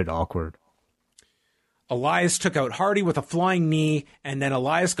a bit awkward. Elias took out Hardy with a flying knee, and then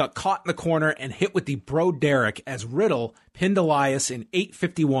Elias got caught in the corner and hit with the Bro Derek as Riddle pinned Elias in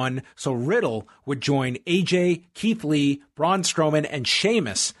 8:51, so Riddle would join AJ, Keith Lee, Braun Strowman, and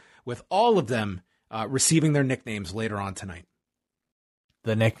Sheamus, with all of them receiving their nicknames later on tonight.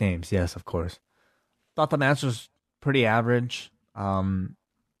 The nicknames, yes, of course. Thought the match was pretty average.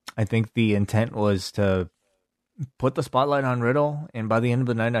 I think the intent was to put the spotlight on Riddle, and by the end of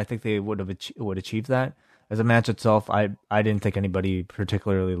the night, I think they would achieve that. As a match itself, I didn't think anybody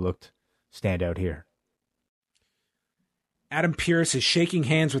particularly looked stand out here. Adam Pearce is shaking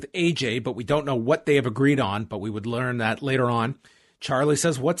hands with AJ, but we don't know what they have agreed on, but we would learn that later on. Charlie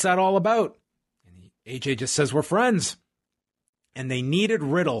says, what's that all about? And AJ just says, we're friends. And they needed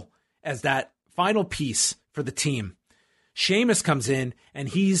Riddle as that final piece for the team. Sheamus comes in, and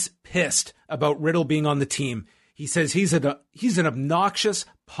he's pissed about Riddle being on the team. He says he's an obnoxious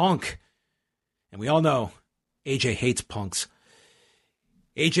punk. And we all know AJ hates punks.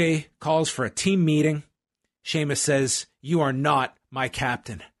 AJ calls for a team meeting. Sheamus says, you are not my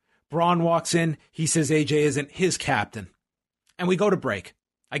captain. Braun walks in. He says AJ isn't his captain. And we go to break.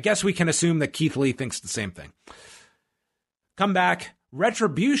 I guess we can assume that Keith Lee thinks the same thing. Come back.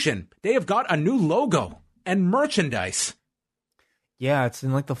 Retribution. They have got a new logo and merchandise. Yeah, it's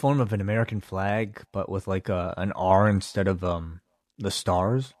in like the form of an American flag, but with like an R instead of the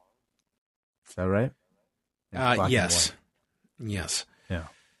stars. Is that right? Yes. Yes. Yeah.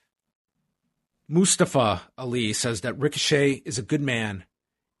 Mustafa Ali says that Ricochet is a good man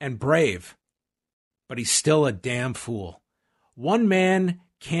and brave, but he's still a damn fool. One man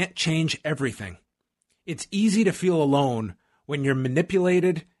can't change everything. It's easy to feel alone when you're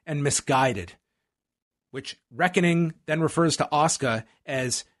manipulated and misguided, which Reckoning then refers to Asuka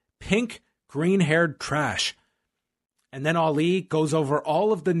as pink, green-haired trash. And then Ali goes over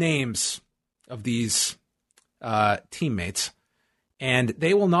all of the names of these teammates, and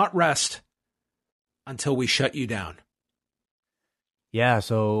they will not rest until we shut you down. Yeah,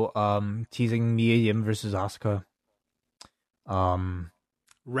 so teasing Mia Yim versus Asuka.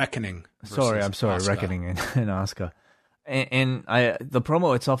 Reckoning. I'm sorry, Asuka. Reckoning and Asuka. And the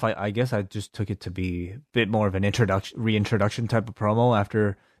promo itself, I guess I just took it to be a bit more of an reintroduction type of promo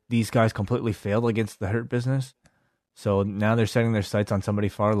after these guys completely failed against the Hurt Business. So now they're setting their sights on somebody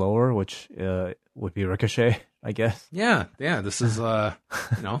far lower, which would be Ricochet, I guess. Yeah. This is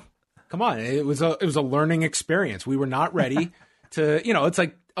come on. It was a learning experience. We were not ready to, it's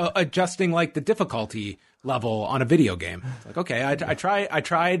like adjusting like the difficulty level on a video game. It's like, okay, I tried. I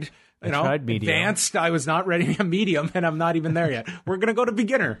tried medium. Advanced. I was not ready to medium, and I'm not even there yet. We're gonna go to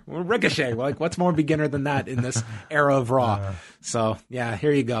beginner. We're Ricochet. Like, what's more beginner than that in this era of Raw? So yeah,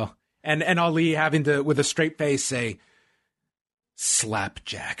 here you go. And Ali having to, with a straight face, say,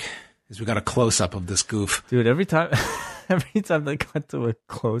 "Slapjack," as we got a close up of this goof. Dude, every time they cut to a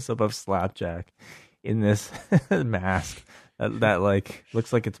close up of Slapjack in this mask that like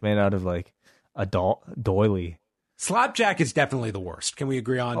looks like it's made out of like a doily. Slapjack is definitely the worst. Can we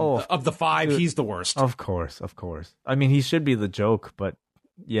agree on of the five? Dude, he's the worst. Of course. I mean, he should be the joke, but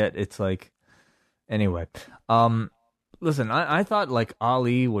yet it's like, anyway. Listen, I thought like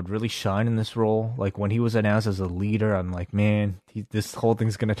Ali would really shine in this role. Like when he was announced as a leader, I'm like, man, this whole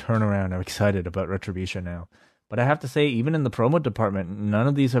thing's gonna turn around. I'm excited about Retribution now. But I have to say, even in the promo department, none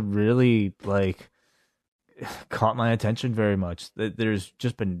of these have really like caught my attention very much. There's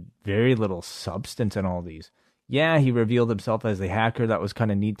just been very little substance in all these. Yeah, he revealed himself as a hacker. That was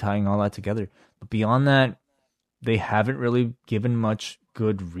kind of neat, tying all that together. But beyond that, they haven't really given much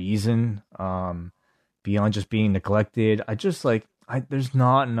good reason beyond just being neglected. There's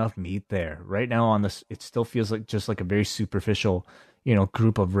not enough meat there right now on this. It still feels like just like a very superficial,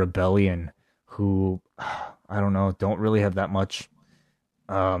 group of rebellion who, I don't know, don't really have that much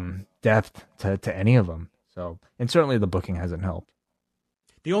depth to any of them. So, and certainly the booking hasn't helped.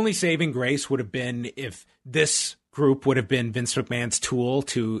 The only saving grace would have been if this group would have been Vince McMahon's tool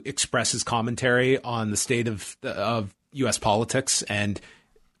to express his commentary on the state of U.S. politics, and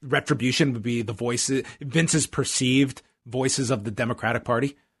Retribution would be the voices, Vince's perceived voices of the Democratic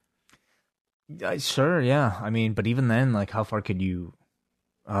Party. Sure, yeah. I mean, but even then, like, how far could you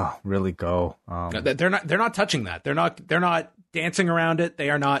really go? They're not touching that. They're not dancing around it. They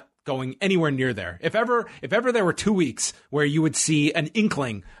are not going anywhere near there. If ever there were 2 weeks where you would see an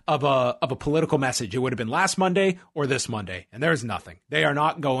inkling of a political message, it would have been last Monday or this Monday, and there's nothing. They are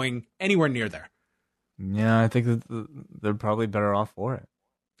not going anywhere near there. Yeah, I think that they're probably better off for it.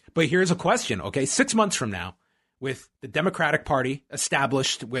 But here's a question, okay? 6 months from now, with the Democratic Party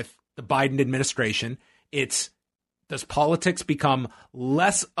established with the Biden administration, does politics become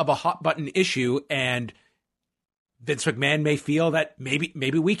less of a hot button issue, and Vince McMahon may feel that maybe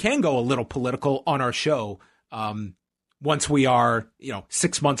we can go a little political on our show once we are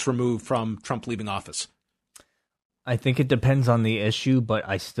 6 months removed from Trump leaving office? I think it depends on the issue, but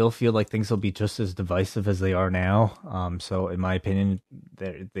I still feel like things will be just as divisive as they are now. So in my opinion,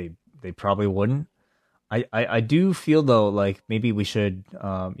 they probably wouldn't. I do feel though like maybe we should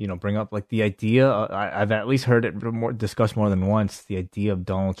bring up like the idea. I've at least heard it discussed more than once. The idea of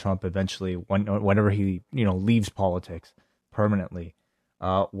Donald Trump eventually, whenever he leaves politics permanently,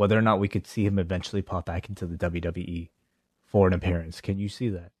 whether or not we could see him eventually pop back into the WWE for an appearance. Can you see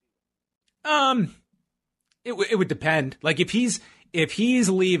that? It would depend. Like if he's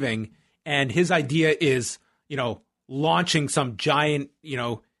leaving and his idea is, launching some giant,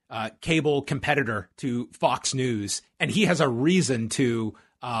 cable competitor to Fox News, and he has a reason to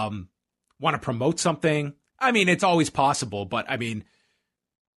want to promote something. I mean, it's always possible, but I mean,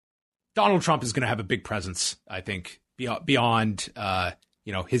 Donald Trump is going to have a big presence, I think, beyond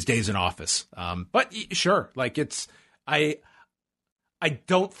his days in office. But sure, like I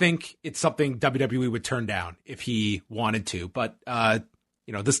don't think it's something WWE would turn down if he wanted to, but that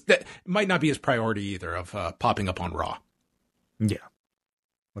might not be his priority either of popping up on Raw. Yeah,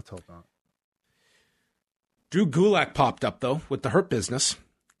 let's hope not. Drew Gulak popped up though with the Hurt Business,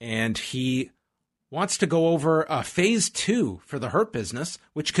 and he wants to go over phase 2 for the Hurt Business,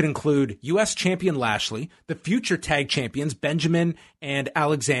 which could include U.S. champion Lashley, the future tag champions Benjamin and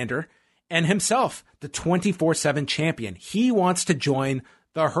Alexander, and himself, the 24/7 champion. He wants to join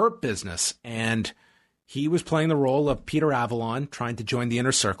the Hurt Business, and he was playing the role of Peter Avalon, trying to join the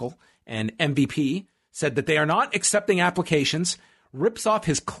Inner Circle, and MVP said that they are not accepting applications, rips off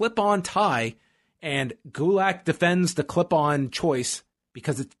his clip-on tie, and Gulak defends the clip-on choice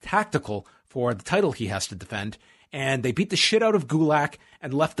because it's tactical for the title he has to defend, and they beat the shit out of Gulak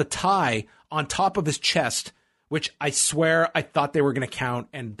and left the tie on top of his chest, which I swear I thought they were going to count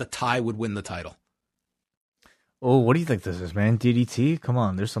and the tie would win the title. Oh, what do you think this is, man? DDT? Come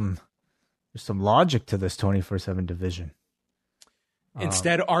on, there's some logic to this 24/7 division.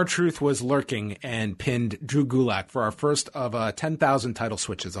 Instead, R-Truth was lurking and pinned Drew Gulak for our first of 10,000 title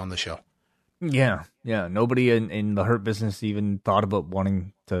switches on the show. Yeah. Nobody in the Hurt Business even thought about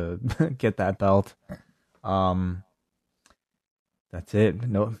wanting to get that belt. That's it.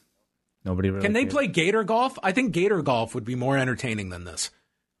 No, nobody really. Can they cared. play Gator Golf? I think Gator Golf would be more entertaining than this.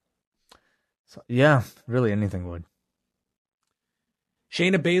 So, yeah, really anything would.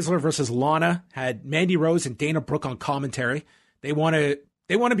 Shayna Baszler versus Lana had Mandy Rose and Dana Brooke on commentary. They want to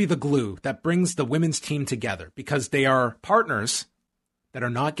be the glue that brings the women's team together because they are partners that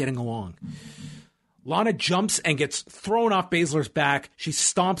are not getting along. Lana jumps and gets thrown off Baszler's back. She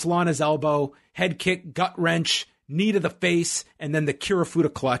stomps Lana's elbow, head kick, gut wrench, knee to the face, and then the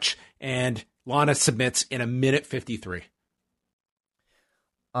Kirifuda clutch, and Lana submits in 1:53.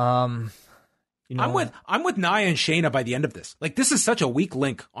 I'm with Nia and Shayna by the end of this. Like, this is such a weak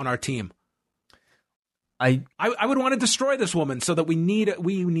link on our team. I would want to destroy this woman so that we need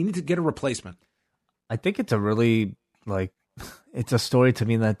to get a replacement. I think it's a really it's a story to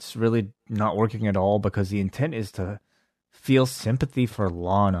me that's really not working at all because the intent is to feel sympathy for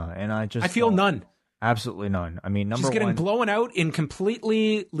Lana, and I feel none. Absolutely none. I mean, she's getting blown out in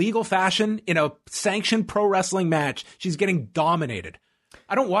completely legal fashion in a sanctioned pro wrestling match. She's getting dominated.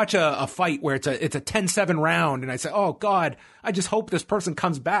 I don't watch a fight where it's a 10-7 round and I say, "Oh God, I just hope this person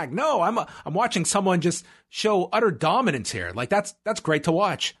comes back." No, I'm watching someone just show utter dominance here. Like that's great to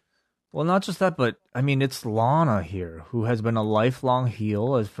watch. Well, not just that, but I mean, it's Lana here who has been a lifelong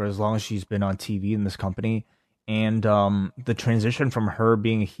heel for as long as she's been on TV in this company, and the transition from her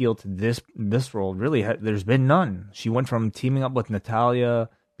being a heel to this role really there's been none. She went from teaming up with Natalya,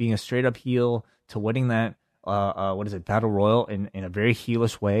 being a straight up heel, to winning that. Battle Royal in a very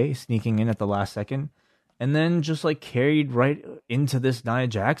heelish way, sneaking in at the last second, and then just carried right into this Nia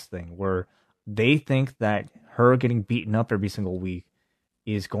Jax thing where they think that her getting beaten up every single week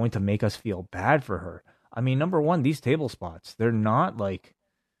is going to make us feel bad for her. I mean, number one, these table spots, they're not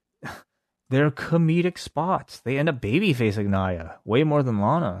they're comedic spots. They end up babyfacing Nia way more than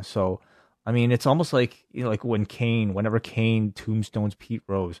Lana. So, I mean, it's almost like whenever Kane tombstones Pete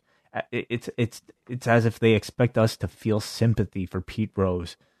Rose, it's as if they expect us to feel sympathy for Pete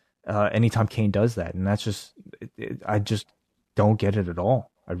Rose anytime Kane does that, and that's just I just don't get it at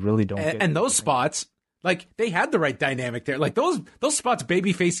all. I really don't. And those spots, they had the right dynamic there. Like those spots,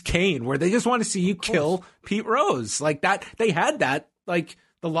 babyface Kane, where they just want to see you kill Pete Rose, like that. They had that. Like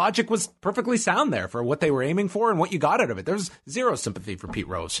the logic was perfectly sound there for what they were aiming for and what you got out of it. There's zero sympathy for Pete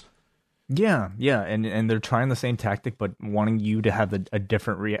Rose. Yeah, and they're trying the same tactic, but wanting you to have a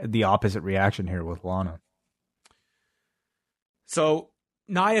different, the opposite reaction here with Lana. So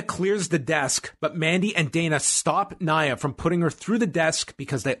Nia clears the desk, but Mandy and Dana stop Nia from putting her through the desk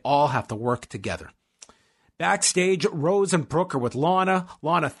because they all have to work together. Backstage, Rose and Brooke are with Lana.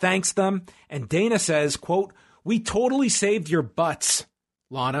 Lana thanks them, and Dana says, quote, "We totally saved your butts,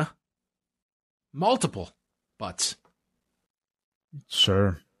 Lana." Multiple butts.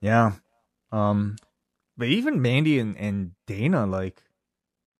 Sure, yeah. But even Mandy and Dana,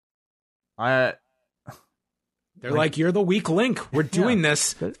 They're like, you're the weak link. We're doing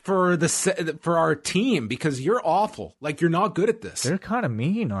this for our team because you're awful. Like, you're not good at this. They're kind of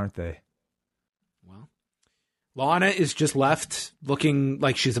mean, aren't they? Well, Lana is just left looking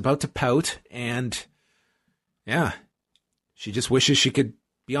like she's about to pout, and yeah, she just wishes she could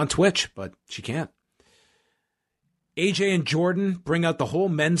be on Twitch, but she can't. AJ and Jordan bring out the whole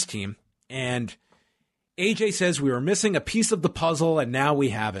men's team, and AJ says we were missing a piece of the puzzle, and now we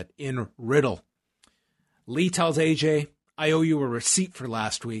have it in Riddle. Lee tells AJ, I owe you a receipt for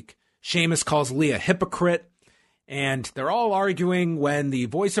last week. Sheamus calls Lee a hypocrite, and they're all arguing when the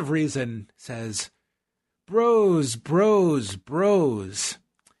voice of reason says, bros, bros, bros.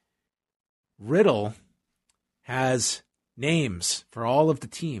 Riddle has names for all of the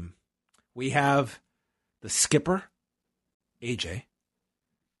team. We have the skipper, AJ,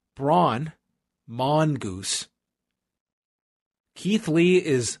 Braun, Mongoose. Keith Lee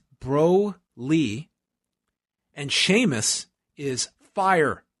is Bro Lee. And Sheamus is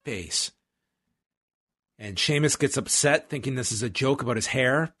Fireface. And Sheamus gets upset thinking this is a joke about his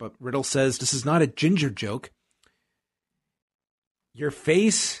hair, but Riddle says this is not a ginger joke. Your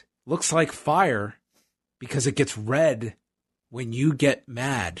face looks like fire because it gets red when you get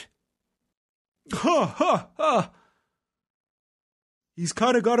mad. Ha ha ha! He's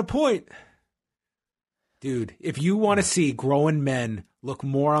kind of got a point. Dude, if you want to see grown men look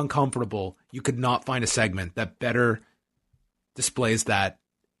more uncomfortable, you could not find a segment that better displays that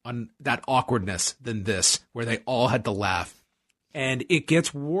awkwardness than this, where they all had to laugh. And it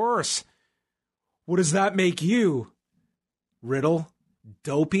gets worse. What does that make you? Riddle?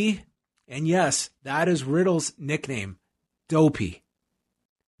 Dopey? And yes, that is Riddle's nickname. Dopey.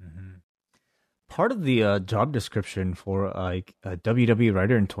 Mm-hmm. Part of the job description for a WWE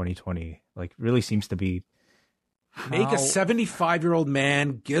writer in 2020 really seems to be make a 75-year-old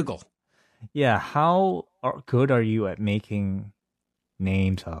man giggle. Yeah, how good are you at making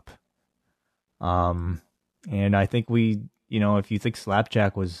names up? And I think if you think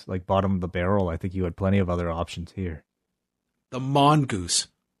Slapjack was like bottom of the barrel, I think you had plenty of other options here. The Mongoose.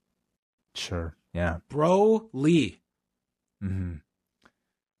 Sure, yeah. Bro Lee. Mm-hmm.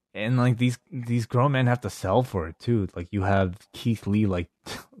 And these grown men have to sell for it too. Like, you have Keith Lee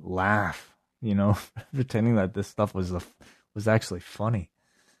laugh, pretending that this stuff was actually funny.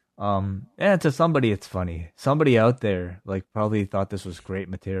 And to somebody it's funny. Somebody out there probably thought this was great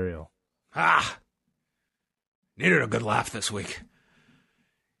material. Needed a good laugh this week.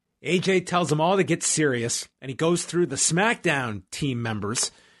 AJ tells them all to get serious, and he goes through the SmackDown team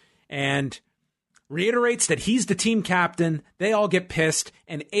members and reiterates that he's the team captain. They all get pissed,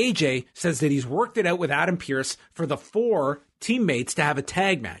 and AJ says that he's worked it out with Adam Pearce for the 4 teammates to have a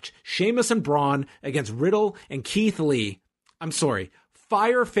tag match. Sheamus and Braun against Riddle and Keith Lee. I'm sorry,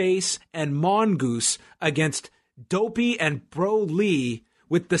 Fireface and Mongoose against Dopey and Bro Lee,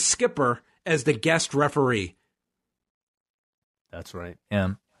 with the skipper as the guest referee. That's right.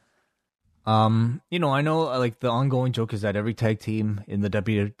 Yeah. I know the ongoing joke is that every tag team in the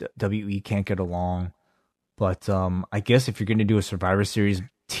WWE can't get along, but I guess if you're going to do a Survivor Series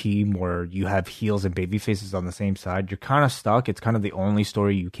team where you have heels and baby faces on the same side, you're kind of stuck. It's kind of the only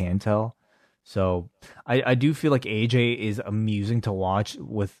story you can tell. So I do feel like AJ is amusing to watch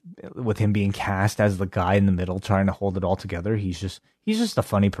with him being cast as the guy in the middle trying to hold it all together. He's just a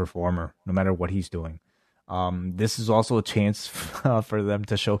funny performer no matter what he's doing. This is also a chance for them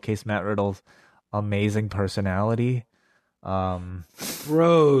to showcase Matt Riddle's amazing personality.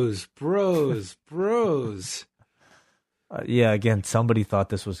 Bros. Yeah, again, somebody thought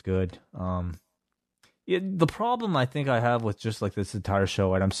this was good. The problem I think I have with just this entire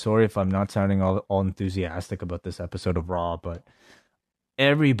show, and I'm sorry if I'm not sounding all enthusiastic about this episode of Raw, but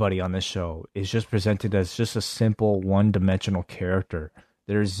everybody on this show is just presented as just a simple one-dimensional character.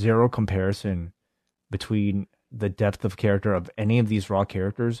 There's zero comparison between the depth of character of any of these Raw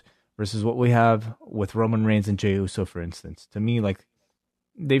characters versus what we have with Roman Reigns and Jey Uso, for instance. To me,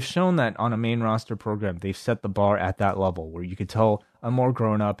 they've shown that on a main roster program, they've set the bar at that level where you could tell a more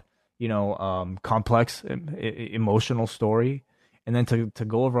grown-up, complex, emotional story. And then to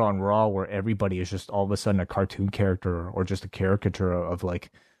go over on Raw where everybody is just all of a sudden a cartoon character or just a caricature of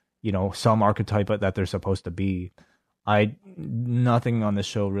some archetype that they're supposed to be. Nothing on this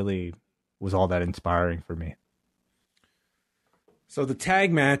show really was all that inspiring for me. So the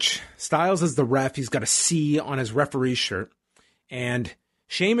tag match, Styles is the ref. He's got a C on his referee shirt. And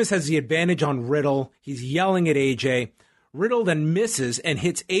Sheamus has the advantage on Riddle. He's yelling at AJ. Riddle then misses and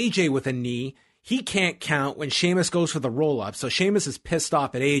hits AJ with a knee. He can't count when Sheamus goes for the roll-up, so Sheamus is pissed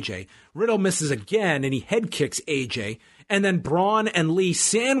off at AJ. Riddle misses again, and he head kicks AJ. And then Braun and Lee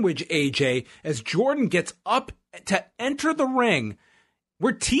sandwich AJ as Jordan gets up to enter the ring.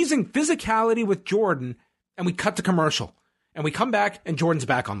 We're teasing physicality with Jordan, and we cut to commercial. And we come back, and Jordan's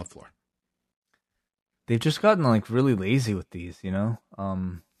back on the floor. They've just gotten like really lazy with these, you know.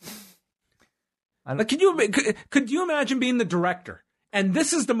 Like, could you imagine being the director, and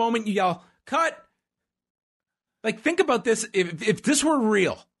this is the moment you yell, "Cut"? Like, think about this. If this were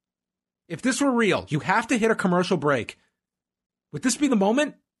real, you have to hit a commercial break. Would this be the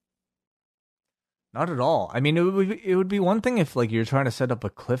moment? Not at all. I mean, it would be one thing if like you're trying to set up a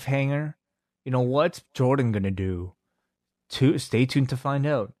cliffhanger. You know, what's Jordan gonna do? Stay tuned to find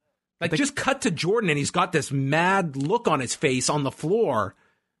out. Like, just cut to Jordan, and he's got this mad look on his face on the floor.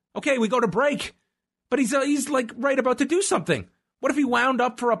 Okay, we go to break, but he's like right about to do something. What if he wound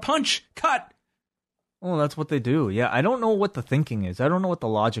up for a punch? Cut. Oh, that's what they do. Yeah, I don't know what the thinking is. I don't know what the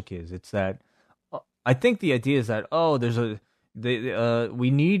logic is. It's that I think the idea is that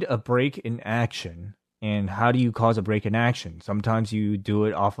we need a break in action. And how do you cause a break in action? Sometimes you do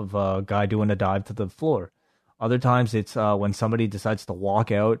it off of a guy doing a dive to the floor. Other times it's when somebody decides to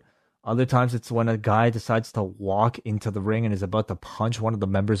walk out. Other times it's when a guy decides to walk into the ring and is about to punch one of the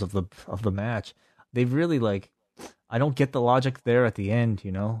members of the match. They've really I don't get the logic there at the end,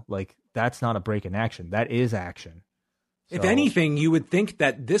 you know? Like, that's not a break in action. That is action. If anything, you would think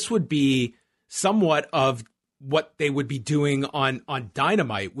that this would be somewhat of what they would be doing on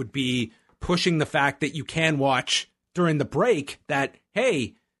Dynamite, would be pushing the fact that you can watch during the break, that,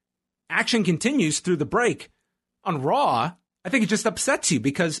 hey, action continues through the break. On Raw, I think it just upsets you,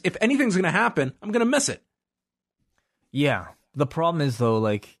 because if anything's going to happen, I'm going to miss it. Yeah. The problem is, though,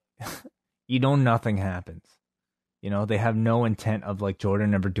 like, you know, nothing happens. You know, they have no intent of like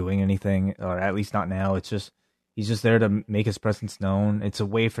Jordan ever doing anything, or at least not now. It's just, he's just there to make his presence known. It's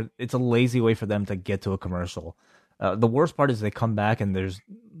a lazy way for them to get to a commercial. The worst part is they come back and there's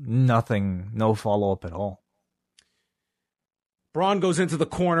nothing, no follow-up at all. Braun goes into the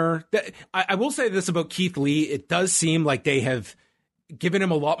corner. I will say this about Keith Lee. It does seem like they have given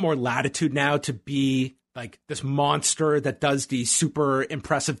him a lot more latitude now to be like this monster that does these super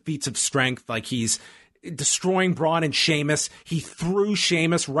impressive feats of strength. Like, he's destroying Braun and Sheamus. He threw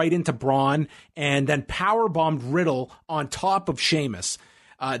Sheamus right into Braun and then powerbombed Riddle on top of Sheamus.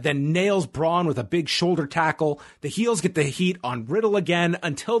 Then nails Braun with a big shoulder tackle. The heels get the heat on Riddle again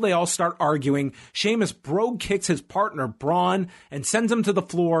until they all start arguing. Sheamus brogue kicks his partner Braun and sends him to the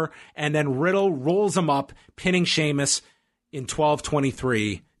floor, and then Riddle rolls him up, pinning Sheamus in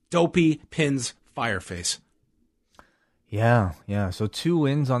 12:23. Dopey pins Fireface. Yeah. So 2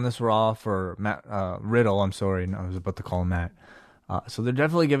 wins on this Raw for Riddle. I'm sorry, I was about to call him Matt. So they're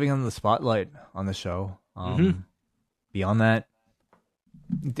definitely giving him the spotlight on the show. Beyond that,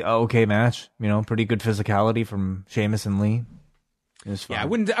 okay match. You know, pretty good physicality from Sheamus and Lee. Yeah, I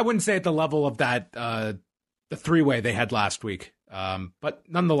wouldn't say at the level of that the 3-way they had last week. But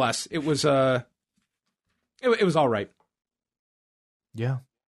nonetheless, it was all right. Yeah.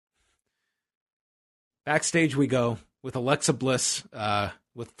 Backstage we go with Alexa Bliss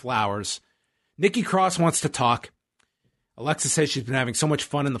with flowers. Nikki Cross wants to talk. Alexa says she's been having so much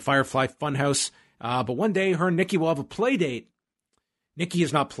fun in the Firefly Funhouse, but one day her and Nikki will have a play date. Nikki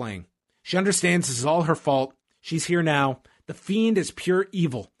is not playing. She understands this is all her fault. She's here now. The Fiend is pure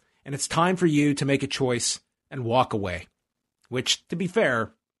evil, and it's time for you to make a choice and walk away. Which, to be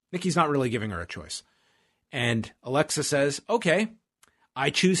fair, Nikki's not really giving her a choice. And Alexa says, okay,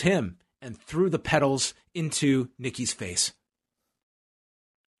 I choose him, and threw the petals into Nikki's face.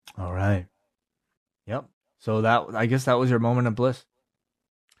 All right. Yep. So I guess that was your moment of bliss.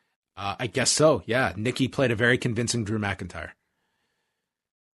 I guess so. Yeah. Nikki played a very convincing Drew McIntyre.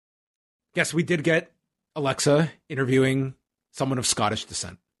 Guess we did get Alexa interviewing someone of Scottish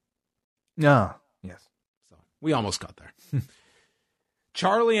descent. No. Yes. So we almost got there.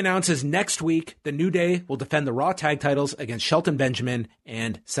 Charlie announces next week the New Day will defend the Raw tag titles against Shelton Benjamin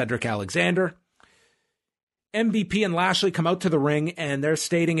and Cedric Alexander. MVP and Lashley come out to the ring, and they're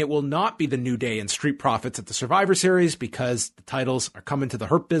stating it will not be the New Day and Street Profits at the Survivor Series because the titles are coming to the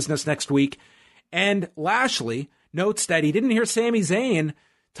Hurt Business next week. And Lashley notes that he didn't hear Sami Zayn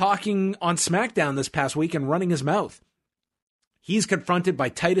talking on SmackDown this past week and running his mouth. He's confronted by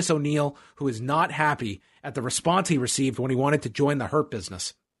Titus O'Neil, who is not happy at the response he received when he wanted to join the Hurt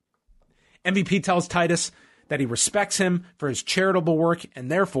Business. MVP tells Titus that he respects him for his charitable work, and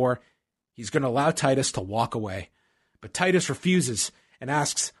therefore he's going to allow Titus to walk away. But Titus refuses and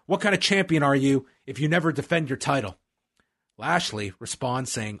asks, what kind of champion are you if you never defend your title? Lashley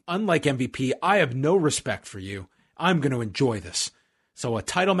responds saying, unlike MVP, I have no respect for you. I'm going to enjoy this. So a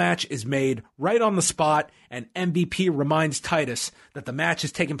title match is made right on the spot, and MVP reminds Titus that the match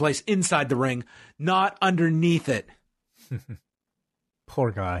is taking place inside the ring, not underneath it.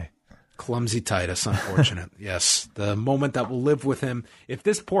 Poor guy. Clumsy Titus, unfortunate. Yes, the moment that will live with him. If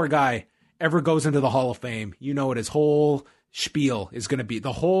this poor guy ever goes into the Hall of Fame, you know what his whole spiel is going to be.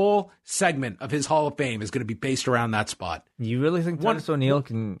 The whole segment of his Hall of Fame is going to be based around that spot. You really think Titus O'Neil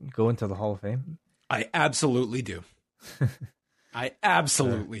can go into the Hall of Fame? I absolutely do. I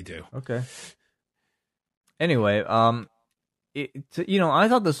absolutely do. Okay. Anyway, I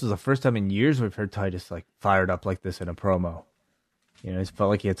thought this was the first time in years we've heard Titus like fired up like this in a promo. You know, it felt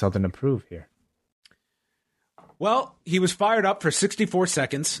like he had something to prove here. Well, he was fired up for 64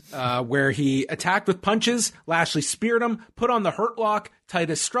 seconds, where he attacked with punches. Lashley speared him, put on the hurt lock.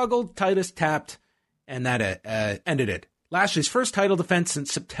 Titus struggled. Titus tapped, and that ended it. Lashley's first title defense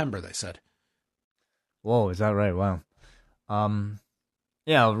since September, they said. Whoa, is that right? Wow.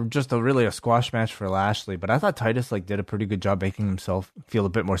 Yeah, just really a squash match for Lashley, but I thought Titus did a pretty good job making himself feel a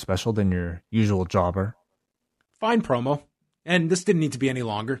bit more special than your usual jobber. Fine promo. And this didn't need to be any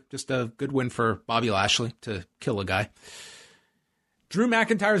longer. Just a good win for Bobby Lashley to kill a guy. Drew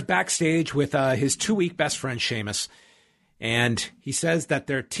McIntyre's backstage with his 2-week best friend, Sheamus. And he says that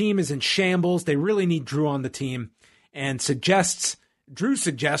their team is in shambles. They really need Drew on the team. And Drew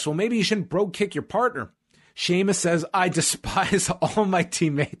suggests, well, maybe you shouldn't bro kick your partner. Sheamus says, I despise all my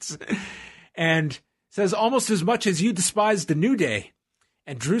teammates. And says, almost as much as you despise the New Day.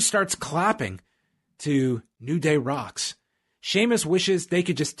 And Drew starts clapping to New Day Rocks. Sheamus wishes they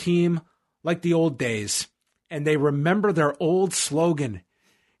could just team like the old days, and they remember their old slogan,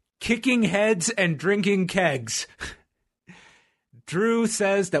 kicking heads and drinking kegs. Drew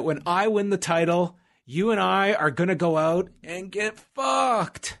says that when I win the title, you and I are going to go out and get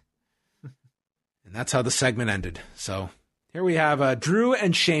fucked. And that's how the segment ended. So here we have Drew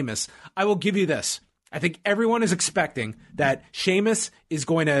and Sheamus. I will give you this. I think everyone is expecting that Sheamus is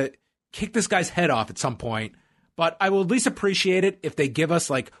going to kick this guy's head off at some point. But I will at least appreciate it if they give us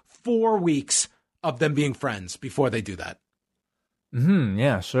 4 weeks of them being friends before they do that.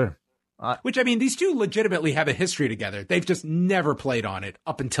 Yeah, sure. Which, I mean, these two legitimately have a history together. They've just never played on it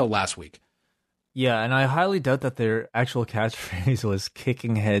up until last week. Yeah, and I highly doubt that their actual catchphrase was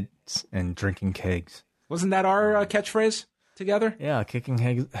kicking heads and drinking kegs. Wasn't that our catchphrase together? Yeah, kicking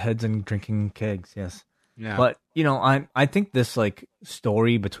heads and drinking kegs, yes. Yeah. But, I think this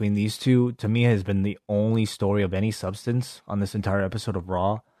story between these two, to me, has been the only story of any substance on this entire episode of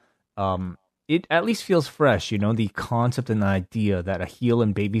Raw. It at least feels fresh, the concept and the idea that a heel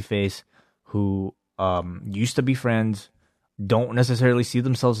and babyface who used to be friends don't necessarily see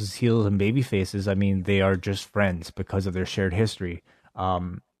themselves as heels and babyfaces. I mean, they are just friends because of their shared history.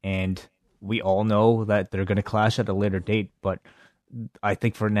 And we all know that they're going to clash at a later date, but I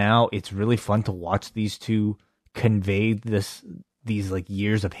think for now, it's really fun to watch these two convey these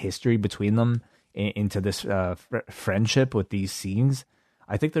years of history between them into this friendship with these scenes.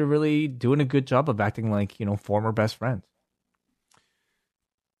 I think they're really doing a good job of acting like, former best friends.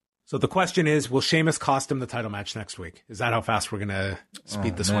 So the question is, will Sheamus cost him the title match next week? Is that how fast we're going to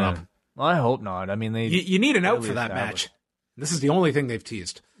speed this one up? Well, I hope not. I mean, you need an out for that match. This is the only thing they've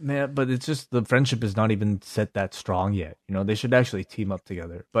teased. Man, but it's just the friendship is not even set that strong yet. They should actually team up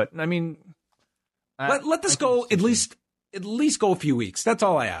together. But I mean, let this go at least go a few weeks. That's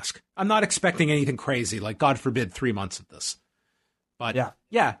all I ask. I'm not expecting anything crazy, God forbid, 3 months of this. But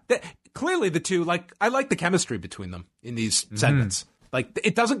yeah, clearly the two, I like the chemistry between them in these segments.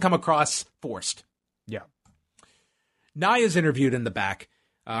 It doesn't come across forced. Yeah. Nia's interviewed in the back.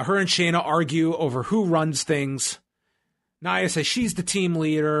 Her and Shayna argue over who runs things. Nia says she's the team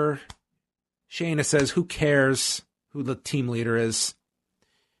leader. Shayna says who cares who the team leader is.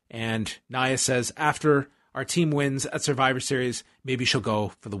 And Nia says after our team wins at Survivor Series, maybe she'll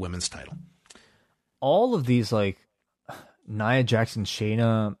go for the women's title. All of these Nia Jackson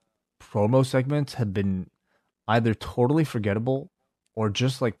Shayna promo segments have been either totally forgettable or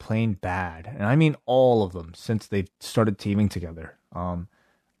just plain bad. And I mean all of them since they've started teaming together.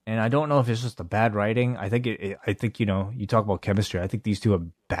 And I don't know if it's just a bad writing. I think you talk about chemistry. I think these two have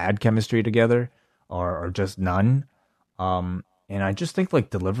bad chemistry together or just none. And I just think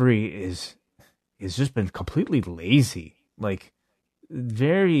delivery is just been completely lazy.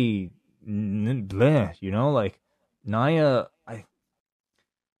 Very bleh, Nia, I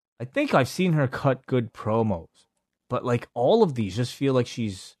think I've seen her cut good promos, but all of these just feel like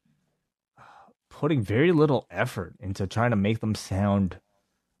she's putting very little effort into trying to make them sound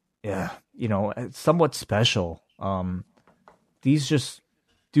somewhat special. These just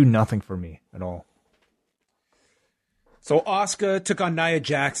do nothing for me at all. So Asuka took on Nia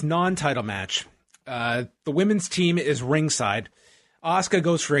Jax, non-title match. The women's team is ringside. Asuka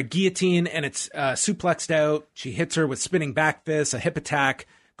goes for a guillotine, and it's suplexed out. She hits her with spinning back fists, a hip attack,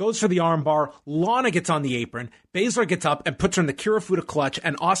 goes for the armbar. Lana gets on the apron. Baszler gets up and puts her in the Kirifuda clutch,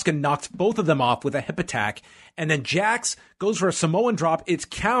 and Asuka knocks both of them off with a hip attack. And then Jax goes for a Samoan drop. It's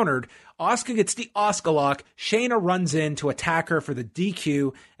countered. Asuka gets the Asuka lock. Shayna runs in to attack her for the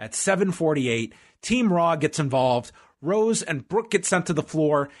DQ at 7:48. Team Raw gets involved. Rose and Brooke get sent to the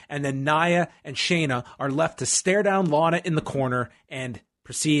floor, and then Nia and Shayna are left to stare down Lana in the corner and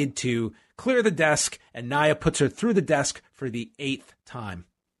proceed to clear the desk, and Nia puts her through the desk for the 8th time.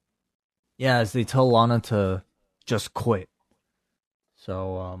 Yeah, as they tell Lana to just quit.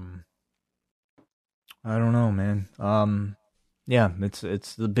 So, I don't know, man. Yeah,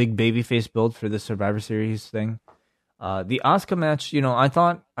 it's the big babyface build for the Survivor Series thing. The Asuka match, I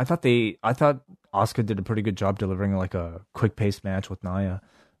thought Asuka did a pretty good job delivering like a quick-paced match with Nia,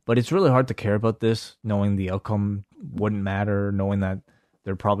 but it's really hard to care about this, knowing the outcome wouldn't matter, knowing that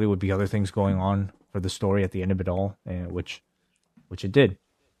there probably would be other things going on for the story at the end of it all, which it did.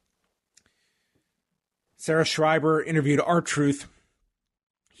 Sarah Schreiber interviewed R-Truth.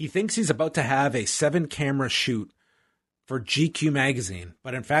 He thinks he's about to have a 7-camera shoot for GQ magazine,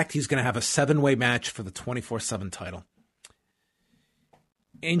 but in fact, he's going to have a 7-way match for the 24/7 title.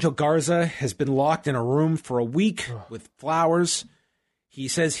 Angel Garza has been locked in a room for a week with flowers. He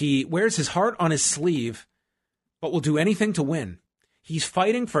says he wears his heart on his sleeve, but will do anything to win. He's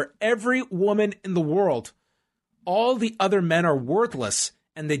fighting for every woman in the world. All the other men are worthless,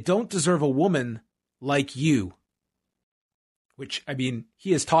 and they don't deserve a woman like you. Which,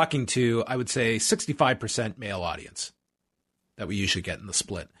 he is talking to, I would say, 65% male audience that we usually get in the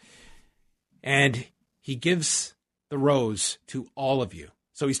split. And he gives the rose to all of you.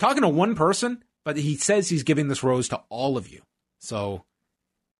 So he's talking to one person, but he says he's giving this rose to all of you. So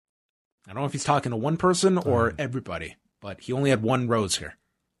I don't know if he's talking to one person or everybody, but he only had one rose here.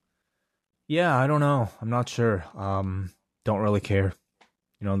 Yeah, I don't know. I'm not sure. Don't really care.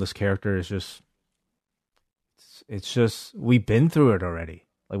 This character is just... It's just... We've been through it already.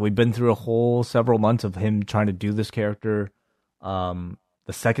 Like, we've been through a whole several months of him trying to do this character. The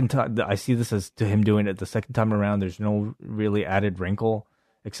second time... I see this as to him doing it the second time around. There's no really added wrinkle.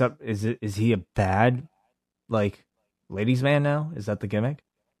 Except, is he a bad, ladies' man now? Is that the gimmick?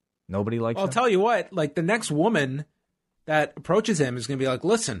 Nobody likes him? I'll tell you what, the next woman that approaches him is going to be like,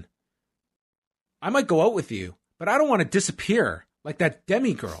 listen, I might go out with you, but I don't want to disappear like that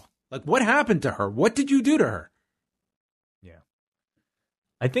Demi girl. What happened to her? What did you do to her? Yeah.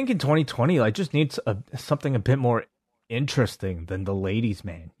 I think in 2020, I just need something a bit more interesting than the ladies'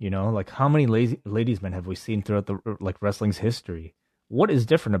 man, How many ladies' men have we seen throughout the wrestling's history? What is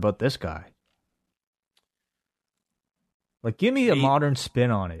different about this guy? Give me a modern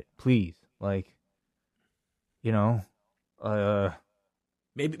spin on it, please. Maybe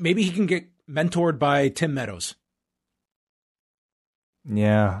he can get mentored by Tim Meadows.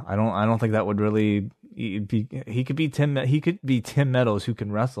 Yeah, I don't think that would really be. He could be Tim Meadows who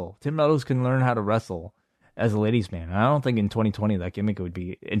can wrestle. Tim Meadows can learn how to wrestle as a ladies' man. And I don't think in 2020 that gimmick would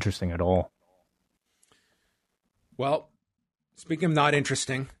be interesting at all. Well, speaking of not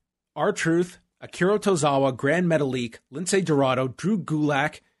interesting, R-Truth, Akira Tozawa, Grand Metalik, Lindsay Dorado, Drew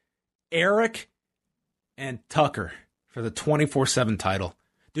Gulak, Eric, and Tucker for the 24/7 title.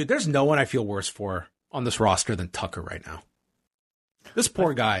 Dude, there's no one I feel worse for on this roster than Tucker right now. This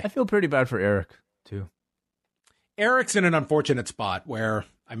poor guy. I feel pretty bad for Eric, too. Eric's in an unfortunate spot where,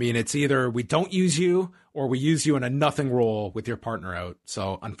 it's either we don't use you or we use you in a nothing role with your partner out.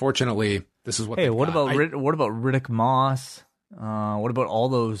 So, unfortunately, this is what Hey, what about Riddick Moss? What about all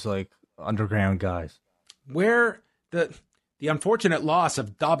those underground guys? Where the unfortunate loss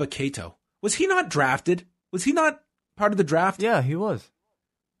of Daba Kato. Was he not drafted? Was he not part of the draft? Yeah, he was.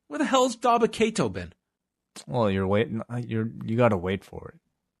 Where the hell's Daba Kato been? Well, you're waiting. You got to wait for it.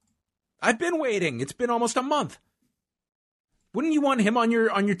 I've been waiting. It's been almost a month. Wouldn't you want him on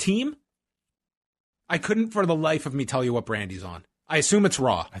your team? I couldn't for the life of me tell you what brand he's on. I assume it's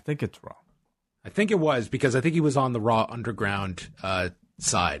Raw. I think it's Raw. I think it was because I think he was on the Raw Underground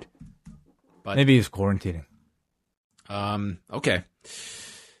side. But maybe he's quarantining. Okay.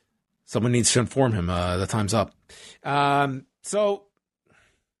 Someone needs to inform him. The time's up. So,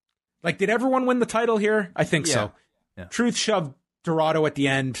 did everyone win the title here? I think so. Yeah. Truth shoved Dorado at the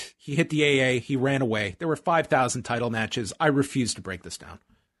end. He hit the AA. He ran away. There were 5,000 title matches. I refuse to break this down.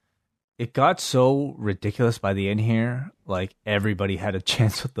 It got so ridiculous by the end here. Everybody had a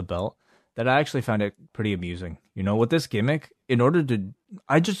chance with the belt that I actually found it pretty amusing. You know, with this gimmick,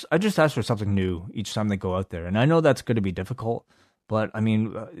 I just ask for something new each time they go out there, and I know that's going to be difficult, but I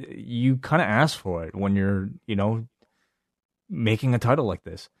mean, you kind of ask for it when you're, making a title like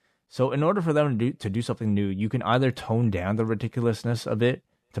this. So in order for them to do something new, you can either tone down the ridiculousness of it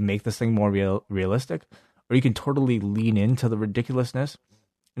to make this thing more realistic, or you can totally lean into the ridiculousness.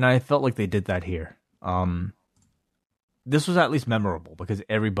 And I felt like they did that here. This was at least memorable because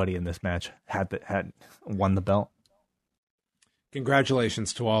everybody in this match had won the belt.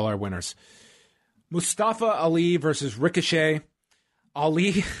 Congratulations to all our winners. Mustafa Ali versus Ricochet.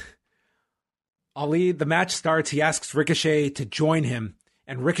 Ali, the match starts. He asks Ricochet to join him,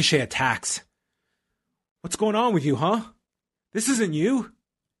 and Ricochet attacks. What's going on with you, huh? This isn't you.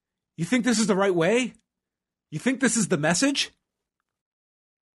 You think this is the right way? You think this is the message?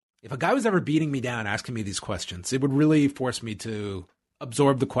 If a guy was ever beating me down, asking me these questions, it would really force me to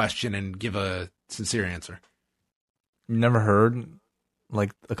absorb the question and give a sincere answer. You never heard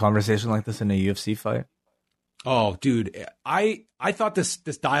like a conversation like this in a UFC fight? Oh, dude, I thought this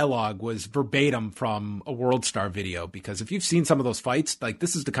dialogue was verbatim from a World Star video, because if you've seen some of those fights, like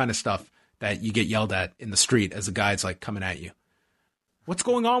this is the kind of stuff that you get yelled at in the street as a guy's like coming at you. What's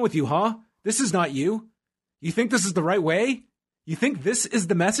going on with you, huh? This is not you. You think this is the right way? You think this is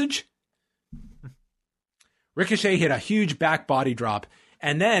the message? Ricochet hit a huge back body drop,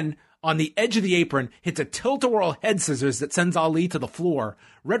 and then on the edge of the apron hits a tilt-a-whirl head scissors that sends Ali to the floor.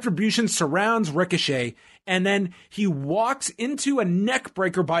 Retribution surrounds Ricochet, and then he walks into a neck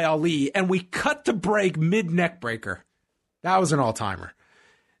breaker by Ali, and we cut to break mid-neck breaker. That was an all-timer.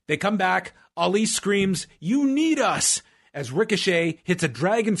 They come back. Ali screams, "You need us!" as Ricochet hits a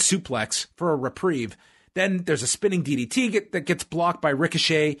dragon suplex for a reprieve. Then there's a spinning DDT that gets blocked by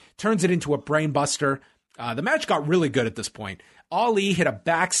Ricochet, turns it into a brainbuster. The match got really good at this point. Ali hit a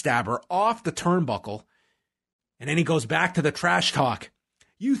backstabber off the turnbuckle, and then he goes back to the trash talk.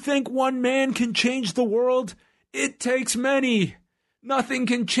 You think one man can change the world? It takes many. Nothing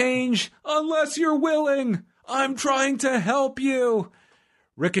can change unless you're willing. I'm trying to help you.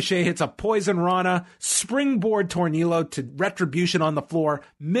 Ricochet hits a Poison Rana, springboard Tornillo to Retribution on the floor,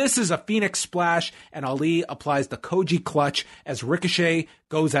 misses a Phoenix Splash, and Ali applies the Koji Clutch as Ricochet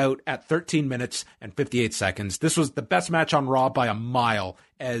goes out at 13 minutes and 58 seconds. This was the best match on Raw by a mile,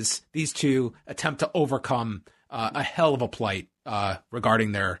 as these two attempt to overcome a hell of a plight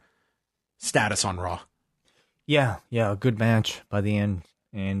regarding their status on Raw. Yeah, a good match by the end.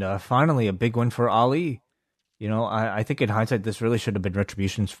 And finally, a big win for Ali. You know, I think in hindsight, this really should have been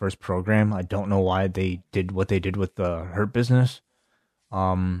Retribution's first program. I don't know why they did what they did with the Hurt Business.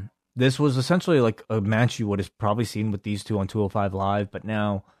 This was essentially like a match you would have probably seen with these two on 205 Live, but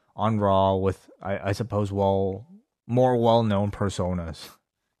now on Raw with, I suppose, more well-known personas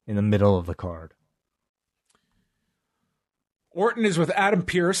in the middle of the card. Orton is with Adam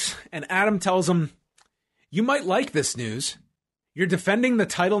Pearce, and Adam tells him, "You might like this news. You're defending the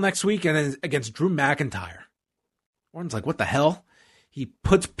title next week and against Drew McIntyre." Orton's like, what the hell? He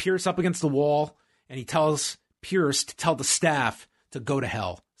puts Pierce up against the wall, and he tells Pierce to tell the staff to go to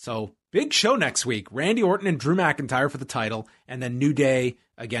hell. So, big show next week. Randy Orton and Drew McIntyre for the title, and then New Day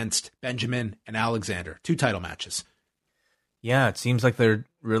against Benjamin and Alexander. 2 title matches. Yeah, it seems like they're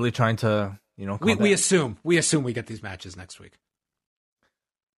really trying to, we assume we get these matches next week.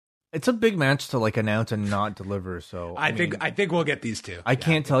 It's a big match to like announce and not deliver, so I think we'll get these two. I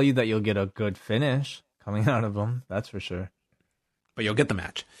can't tell you that you'll get a good finish coming out of them, that's for sure. But you'll get the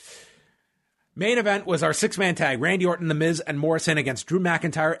match. Main event was our 6-man tag. Randy Orton, The Miz, and Morrison against Drew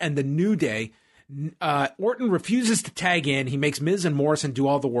McIntyre and the New Day. Orton refuses to tag in. He makes Miz and Morrison do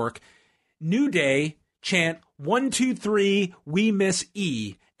all the work. New Day chant 1, 2, 3, we miss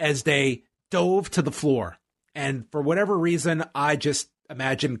E as they dove to the floor. And for whatever reason, I just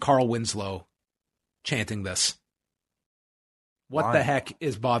imagine Carl Winslow chanting this. What the heck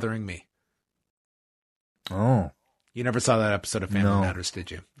is bothering me? Oh. You never saw that episode of Family Matters, did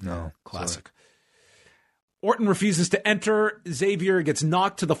you? No. Classic. Sorry. Orton refuses to enter. Xavier gets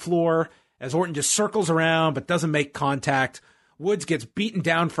knocked to the floor as Orton just circles around but doesn't make contact. Woods gets beaten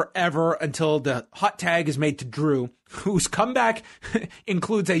down forever until the hot tag is made to Drew, whose comeback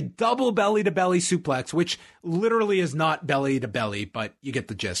includes a double belly-to-belly suplex, which literally is not belly-to-belly, but you get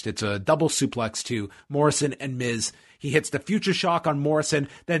the gist. It's a double suplex to Morrison and Miz. He hits the future shock on Morrison,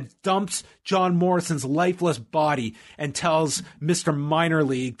 then dumps John Morrison's lifeless body and tells Mr. Minor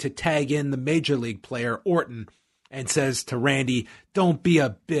League to tag in the Major League player, Orton, and says to Randy, "Don't be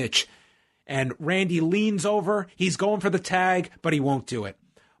a bitch." And Randy leans over. He's going for the tag, but he won't do it.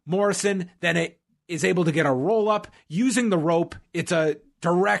 Morrison then is able to get a roll-up using the rope. It's a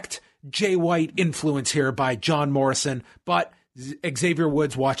direct Jay White influence here by John Morrison, but Xavier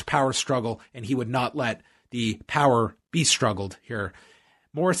Woods watched power struggle, and he would not let the power be struggled here.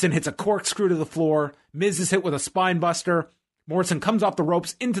 Morrison hits a corkscrew to the floor. Miz is hit with a spine buster. Morrison comes off the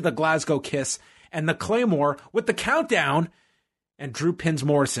ropes into the Glasgow Kiss, and the Claymore with the countdown, and Drew pins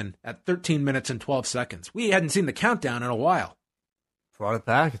Morrison at 13 minutes and 12 seconds. We hadn't seen the countdown in a while. Brought it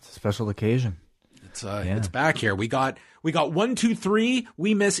back. It's a special occasion. It's back here. We got 1, 2, 3.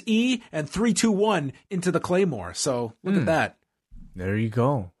 We miss E, and 3, 2, 1 into the Claymore. So look at that. There you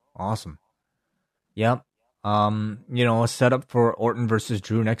go. Awesome. Yep. A setup for Orton versus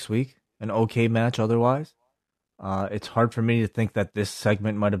Drew next week. An okay match otherwise. It's hard for me to think that this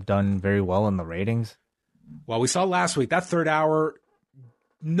segment might have done very well in the ratings. Well, we saw last week that third hour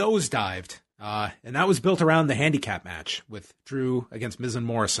nosedived, and that was built around the handicap match with Drew against Miz and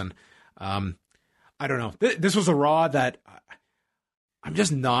Morrison. I don't know. This was a Raw that I'm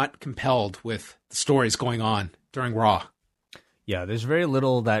just not compelled with the stories going on during Raw. Yeah, there's very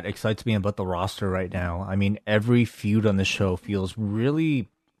little that excites me about the roster right now. I mean, every feud on the show feels really,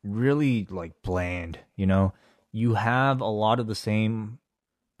 really like bland, you know? You have a lot of the same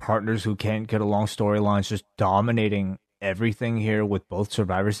partners who can't get along storylines just dominating everything here with both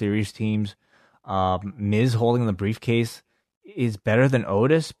Survivor Series teams. Miz holding the briefcase is better than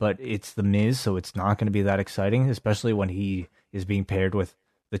Otis, but it's the Miz, so it's not going to be that exciting, especially when he is being paired with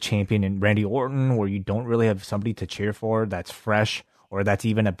the champion and Randy Orton, where you don't really have somebody to cheer for that's fresh or that's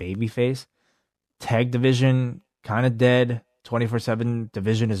even a babyface. Tag division, kind of dead. 24/7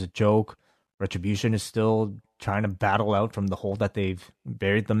 division is a joke. Retribution is still trying to battle out from the hole that they've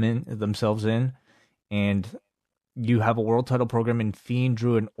buried themselves in. And you have a world title program in Fiend,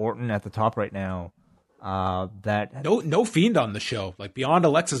 Drew, and Orton at the top right now. That no Fiend on the show. Like beyond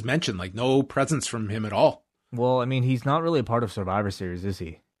Alexa's mention, like no presence from him at all. Well, I mean, he's not really a part of Survivor Series, is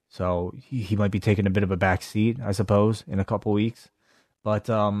he? So he might be taking a bit of a back seat, I suppose, in a couple weeks. But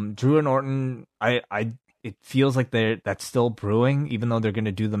Drew and Orton, it feels like that's still brewing, even though they're going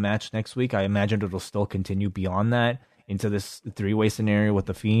to do the match next week. I imagine it'll still continue beyond that into this three-way scenario with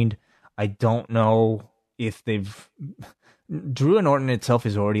the Fiend. I don't know if Drew and Orton itself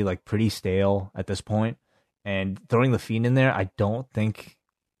is already like pretty stale at this point, and throwing the Fiend in there, I don't think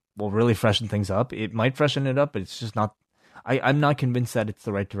will really freshen things up. It might freshen it up, but it's just not. I'm not convinced that it's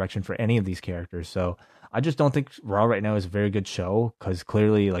the right direction for any of these characters. So I just don't think Raw right now is a very good show, because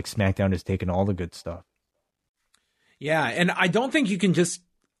clearly like SmackDown has taken all the good stuff. Yeah, and I don't think you can just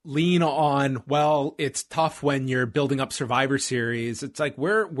lean on, well, it's tough when you're building up Survivor Series. It's like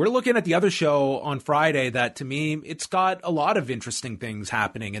we're looking at the other show on Friday that, to me, it's got a lot of interesting things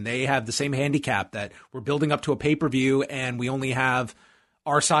happening, and they have the same handicap that we're building up to a pay-per-view, and we only have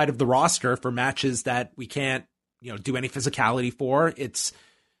our side of the roster for matches that we can't, do any physicality for. It's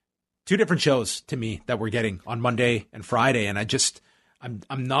two different shows to me that we're getting on Monday and Friday, and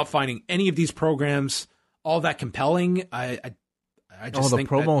I'm not finding any of these programs all that compelling. I just think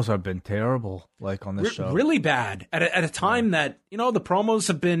the promos have been terrible, like on this show. Really bad at a time that, the promos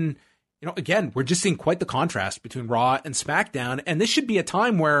have been, again, we're just seeing quite the contrast between Raw and SmackDown. And this should be a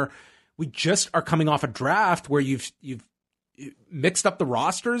time where we just are coming off a draft where you've mixed up the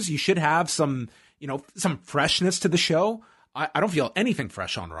rosters. You should have some freshness to the show. I don't feel anything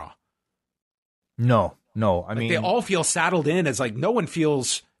fresh on Raw. No. I mean, they all feel saddled in as like no one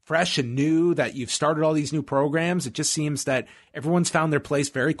feels fresh and new, that you've started all these new programs. It just seems that everyone's found their place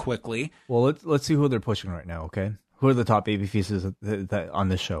very quickly. Well, let's see who they're pushing right now, okay? Who are the top babyfaces that on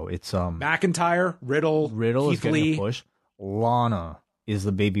this show? It's McIntyre, Riddle is Keith getting Lee. a push. Lana is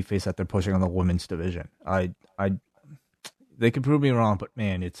the babyface that they're pushing on the women's division. They could prove me wrong, but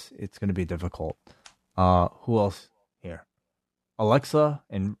man, it's going to be difficult. Who else here? Alexa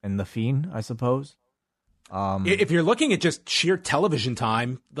and the Fiend, I suppose. If you're looking at just sheer television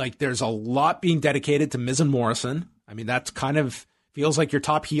time, like there's a lot being dedicated to Miz and Morrison. I mean, that's kind of feels like your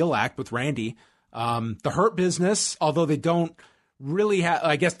top heel act with Randy. The Hurt Business, although they don't really have,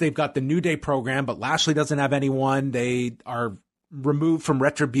 I guess they've got the New Day program, but Lashley doesn't have anyone. They are removed from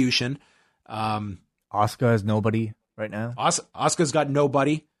Retribution. Asuka has nobody right now. Asuka's got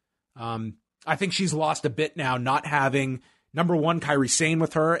nobody. I think she's lost a bit now, not having number one, Kairi Sane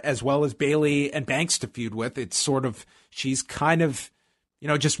with her, as well as Bayley and Banks to feud with. It's sort of, she's kind of,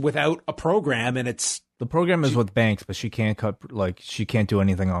 just without a program, and it's... The program is with Banks, but she can't she can't do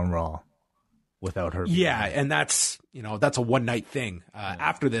anything on Raw without her. Yeah, and that's a one-night thing.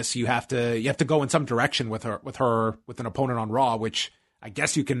 After this, you have to go in some direction with an opponent on Raw, which I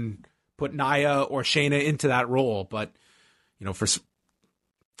guess you can put Nia or Shayna into that role, but,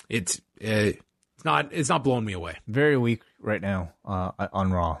 it's not blowing me away. Very weak right now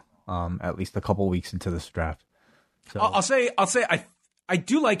on Raw. at least a couple weeks into this draft. So I'll say I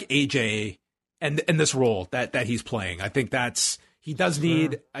do like AJ and this role that he's playing. I think he does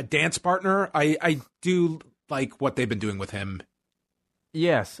need a dance partner. I do like what they've been doing with him.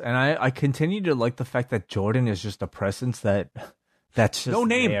 Yes, and I continue to like the fact that Jordan is just a presence that's just no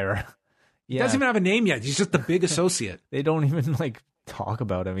name. there. He doesn't even have a name yet. He's just the big associate. They don't even like talk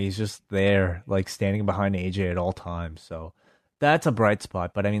about him. He's just there, like standing behind AJ at all times. So that's a bright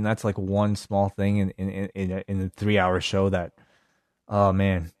spot. But I mean, that's like one small thing in a 3-hour show that, oh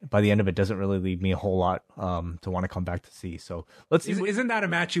man, by the end of it doesn't really leave me a whole lot to want to come back to see. So let's see. Isn't that a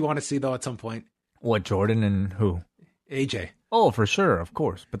match you want to see though at some point? What, Jordan and who? AJ. Oh, for sure, of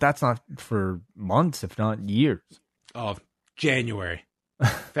course. But that's not for months, if not years. Oh, January,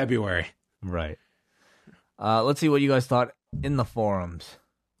 February. Right. Let's see what you guys thought in the forums.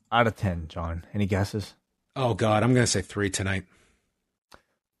 Out of 10, John. Any guesses? Oh, God. I'm going to say 3 tonight.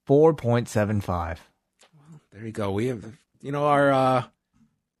 4.75. Well, there you go. We have,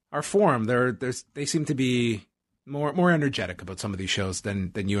 our forum, they seem to be more energetic about some of these shows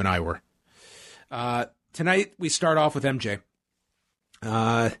than you and I were. Tonight, we start off with MJ.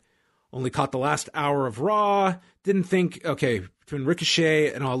 Only caught the last hour of Raw. Didn't think, between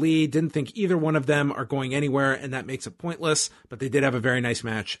Ricochet and Ali, didn't think either one of them are going anywhere, and that makes it pointless, but they did have a very nice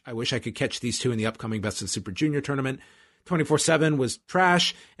match. I wish I could catch these two in the upcoming Best of Super Junior tournament. 24/7 was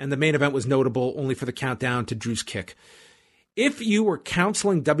trash, and the main event was notable only for the countdown to Drew's kick. If you were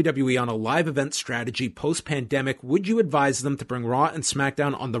counseling WWE on a live event strategy post-pandemic, would you advise them to bring Raw and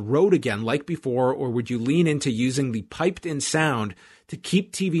SmackDown on the road again like before, or would you lean into using the piped-in sound to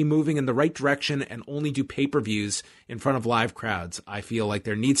keep TV moving in the right direction and only do pay-per-views in front of live crowds? I feel like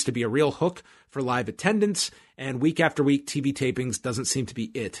there needs to be a real hook for live attendance, and week after week, TV tapings doesn't seem to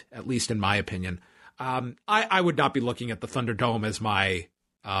be it, at least in my opinion. I would not be looking at the Thunderdome as my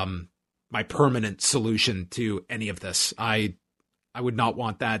permanent solution to any of this. I would not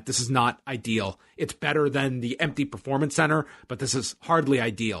want that. This is not ideal. It's better than the empty performance center, but this is hardly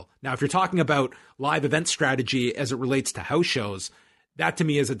ideal. Now, if you're talking about live event strategy as it relates to house shows, that to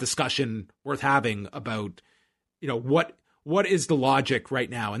me is a discussion worth having about, what is the logic right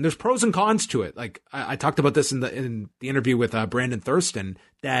now? And there's pros and cons to it. Like I talked about this in the interview with Brandon Thurston,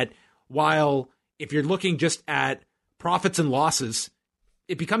 that while if you're looking just at profits and losses,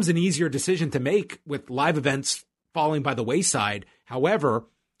 it becomes an easier decision to make with live events falling by the wayside. However,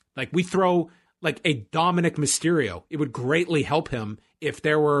 like we throw like a Dominic Mysterio, it would greatly help him if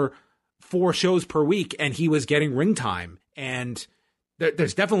there were 4 shows per week and he was getting ring time. And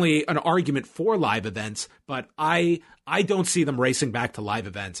there's definitely an argument for live events, but I don't see them racing back to live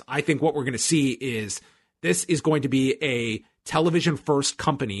events. I think what we're going to see is this is going to be a television first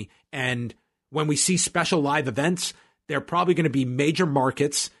company. And when we see special live events, they're probably going to be major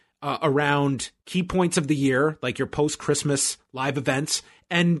markets around key points of the year, like your post-Christmas live events,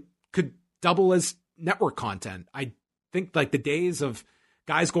 and could double as network content. I think like the days of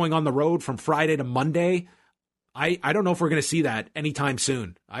guys going on the road from Friday to Monday, I don't know if we're going to see that anytime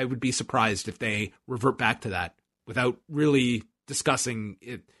soon. I would be surprised if they revert back to that without really discussing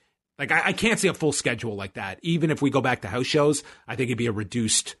it. Like I can't see a full schedule like that. Even if we go back to house shows, I think it'd be a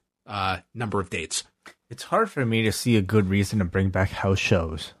reduced number of dates. It's hard for me to see a good reason to bring back house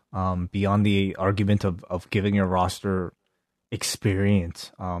shows beyond the argument of giving your roster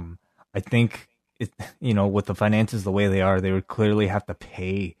experience. I think, with the finances the way they are, they would clearly have to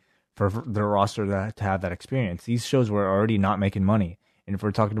pay for their roster to have that experience. These shows were already not making money. And if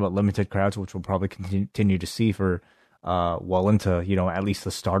we're talking about limited crowds, which we'll probably continue to see for well into, at least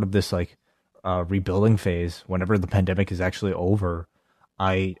the start of this rebuilding phase, whenever the pandemic is actually over,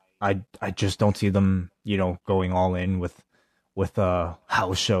 I just don't see them, going all in with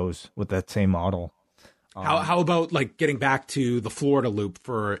house shows with that same model. How about like getting back to the Florida loop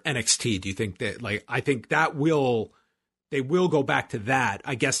for NXT? Do you think that I think that they will go back to that?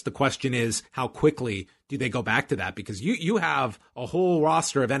 I guess the question is how quickly do they go back to that? Because you have a whole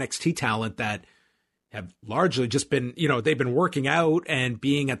roster of NXT talent that have largely just been, they've been working out and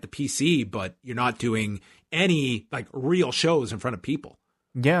being at the PC, but you're not doing any like real shows in front of people.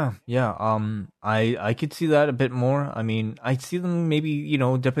 Yeah. I could see that a bit more. I mean, I see them maybe,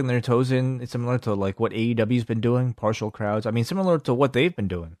 dipping their toes in. It's similar to like what AEW's been doing, partial crowds. I mean, similar to what they've been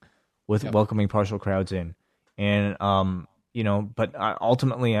doing with welcoming partial crowds in. And, but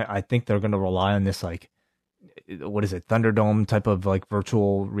ultimately I think they're going to rely on this, like, what is it, Thunderdome type of like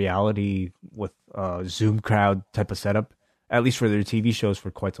virtual reality with Zoom crowd type of setup, at least for their TV shows for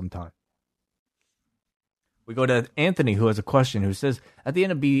quite some time. We go to Anthony, who has a question, who says, at the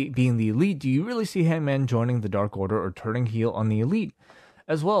end of being the Elite, do you really see Hangman joining the Dark Order or turning heel on the Elite?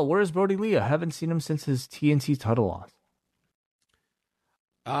 as well. Where is Brody Lee? I haven't seen him since his TNT title loss.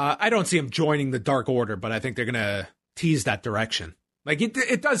 I don't see him joining the Dark Order, but I think they're going to tease that direction. Like,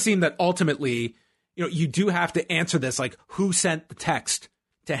 it does seem that ultimately, you do have to answer this, like, who sent the text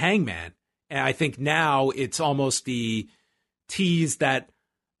to Hangman? And I think now it's almost the tease that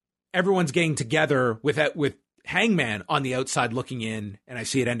everyone's getting together with Hangman on the outside looking in, and I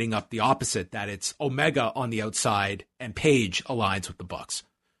see it ending up the opposite, that it's Omega on the outside and Page aligns with the Bucks.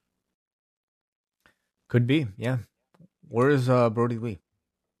 Could be, yeah. Where is Brody Lee?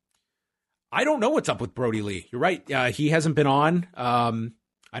 I don't know what's up with Brody Lee. You're right. He hasn't been on.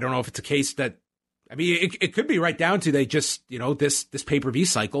 I don't know if it's a case that, I mean, it could be right down to they just, this pay-per-view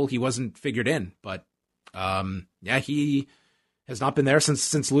cycle, he wasn't figured in. But, he has not been there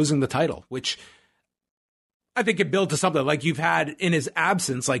since losing the title, which I think it built to something like you've had in his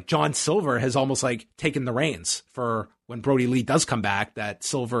absence, like John Silver has almost like taken the reins for when Brody Lee does come back, that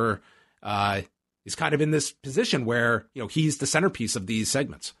Silver is kind of in this position where, he's the centerpiece of these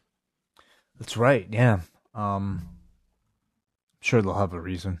segments. That's right. Yeah. Sure they'll have a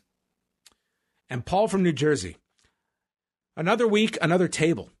reason. And Paul from New Jersey. Another week, another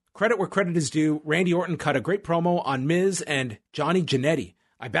table. Credit where credit is due. Randy Orton cut a great promo on Miz and Johnny Jannetty.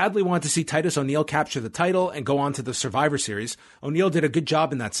 I badly want to see Titus O'Neil capture the title and go on to the Survivor Series. O'Neil did a good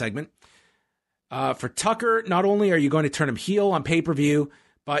job in that segment. For Tucker, not only are you going to turn him heel on pay-per-view,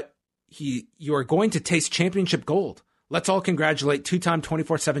 but you are going to taste championship gold. Let's all congratulate two-time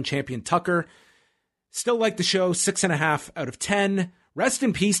 24/7 champion Tucker. Still like the show, 6.5 out of 10. Rest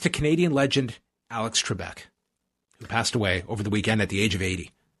in peace to Canadian legend Alex Trebek, who passed away over the weekend at the age of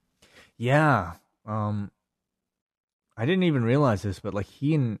 80. Yeah. I didn't even realize this, but like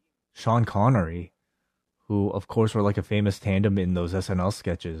he and Sean Connery, who of course were like a famous tandem in those SNL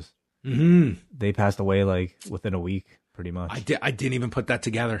sketches, they passed away like within a week. Pretty much. I didn't even put that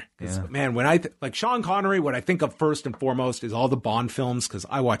together. Yeah. Man, when like Sean Connery, what I think of first and foremost is all the Bond films, because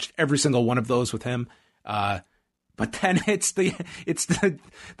I watched every single one of those with him. But then it's the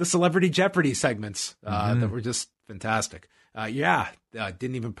Celebrity Jeopardy segments that were just fantastic.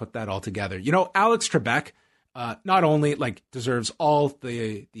 Didn't even put that all together. Alex Trebek not only like deserves all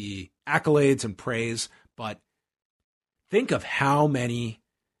the accolades and praise, but think of how many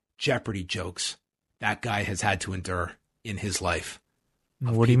Jeopardy jokes that guy has had to endure in his life.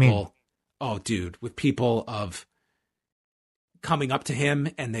 What do you mean? Oh, dude, with people of coming up to him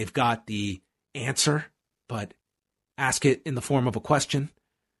and they've got the answer, but ask it in the form of a question.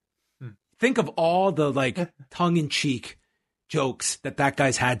 Think of all the like tongue-in-cheek jokes that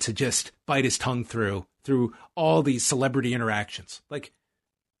guy's had to just bite his tongue through all these celebrity interactions. Like,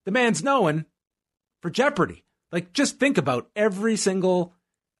 the man's known for Jeopardy. Like, just think about every single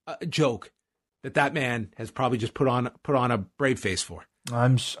joke that man has probably just put on a brave face for.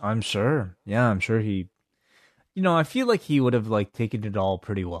 I'm sure. Yeah, I'm sure he. I feel like he would have like taken it all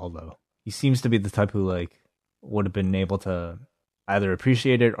pretty well though. He seems to be the type who like would have been able to either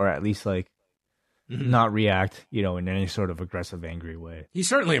appreciate it or at least like not react, in any sort of aggressive, angry way. He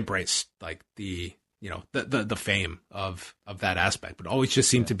certainly embraced like the fame of that aspect, but always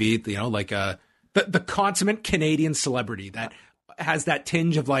just seemed to be like the consummate Canadian celebrity that has that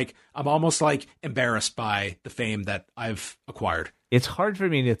tinge of like, I'm almost like embarrassed by the fame that I've acquired. It's hard for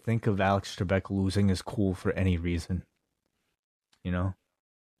me to think of Alex Trebek losing his cool for any reason.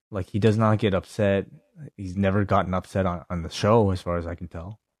 Like he does not get upset. He's never gotten upset on the show, as far as I can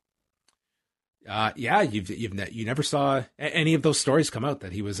tell. You never saw any of those stories come out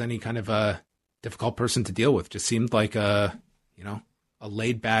that he was any kind of a difficult person to deal with. Just seemed like a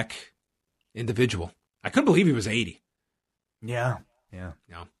laid back individual. I couldn't believe he was 80. Yeah.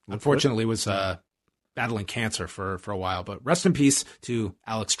 Unfortunately, was battling cancer for a while. But rest in peace to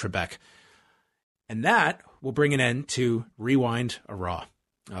Alex Trebek. And that will bring an end to Rewind a Raw.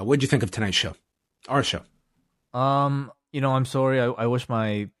 What did you think of tonight's show? Our show. I'm sorry. I wish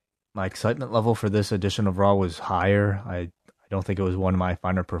my excitement level for this edition of Raw was higher. I don't think it was one of my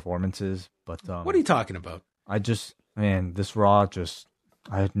finer performances. But what are you talking about? This Raw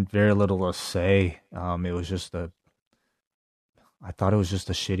I had very little to say. It was just I thought it was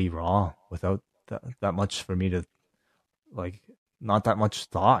just a shitty Raw without that much for me to, like, not that much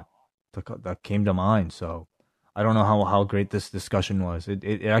thought that came to mind. So I don't know how great this discussion was.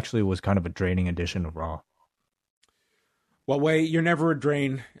 It actually was kind of a draining edition of Raw. Well, Way, you're never a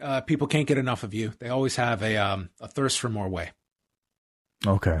drain. People can't get enough of you. They always have a thirst for more, Way.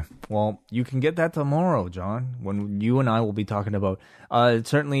 Okay. Well, you can get that tomorrow, John, when you and I will be talking about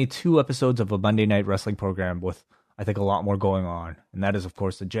certainly 2 episodes of a Monday Night Wrestling program with, I think, a lot more going on. And that is, of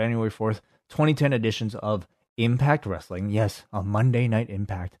course, the January 4th, 2010 editions of Impact Wrestling. Yes, a Monday Night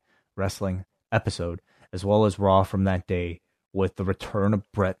Impact Wrestling episode, as well as Raw from that day with the return of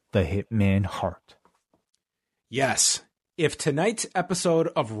Bret the Hitman Hart. Yes. If tonight's episode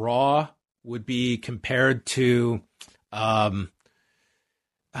of Raw would be compared to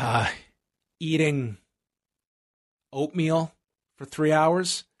eating oatmeal for 3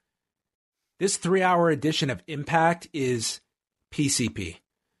 hours, this 3-hour edition of Impact is PCP.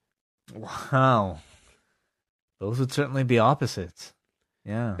 Wow. Those would certainly be opposites.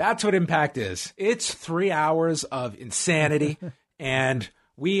 Yeah. That's what Impact is. It's 3 hours of insanity, and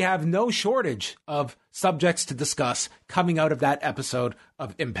we have no shortage of subjects to discuss coming out of that episode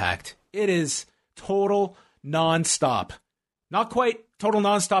of Impact. It is total nonstop. Not quite total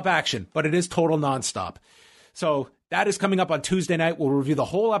nonstop action, but it is total nonstop. So that is coming up on Tuesday night. We'll review the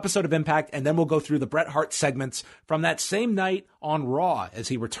whole episode of Impact, and then we'll go through the Bret Hart segments from that same night on Raw as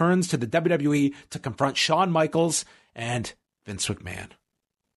he returns to the WWE to confront Shawn Michaels and Vince McMahon.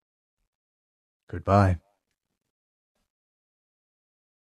 Goodbye.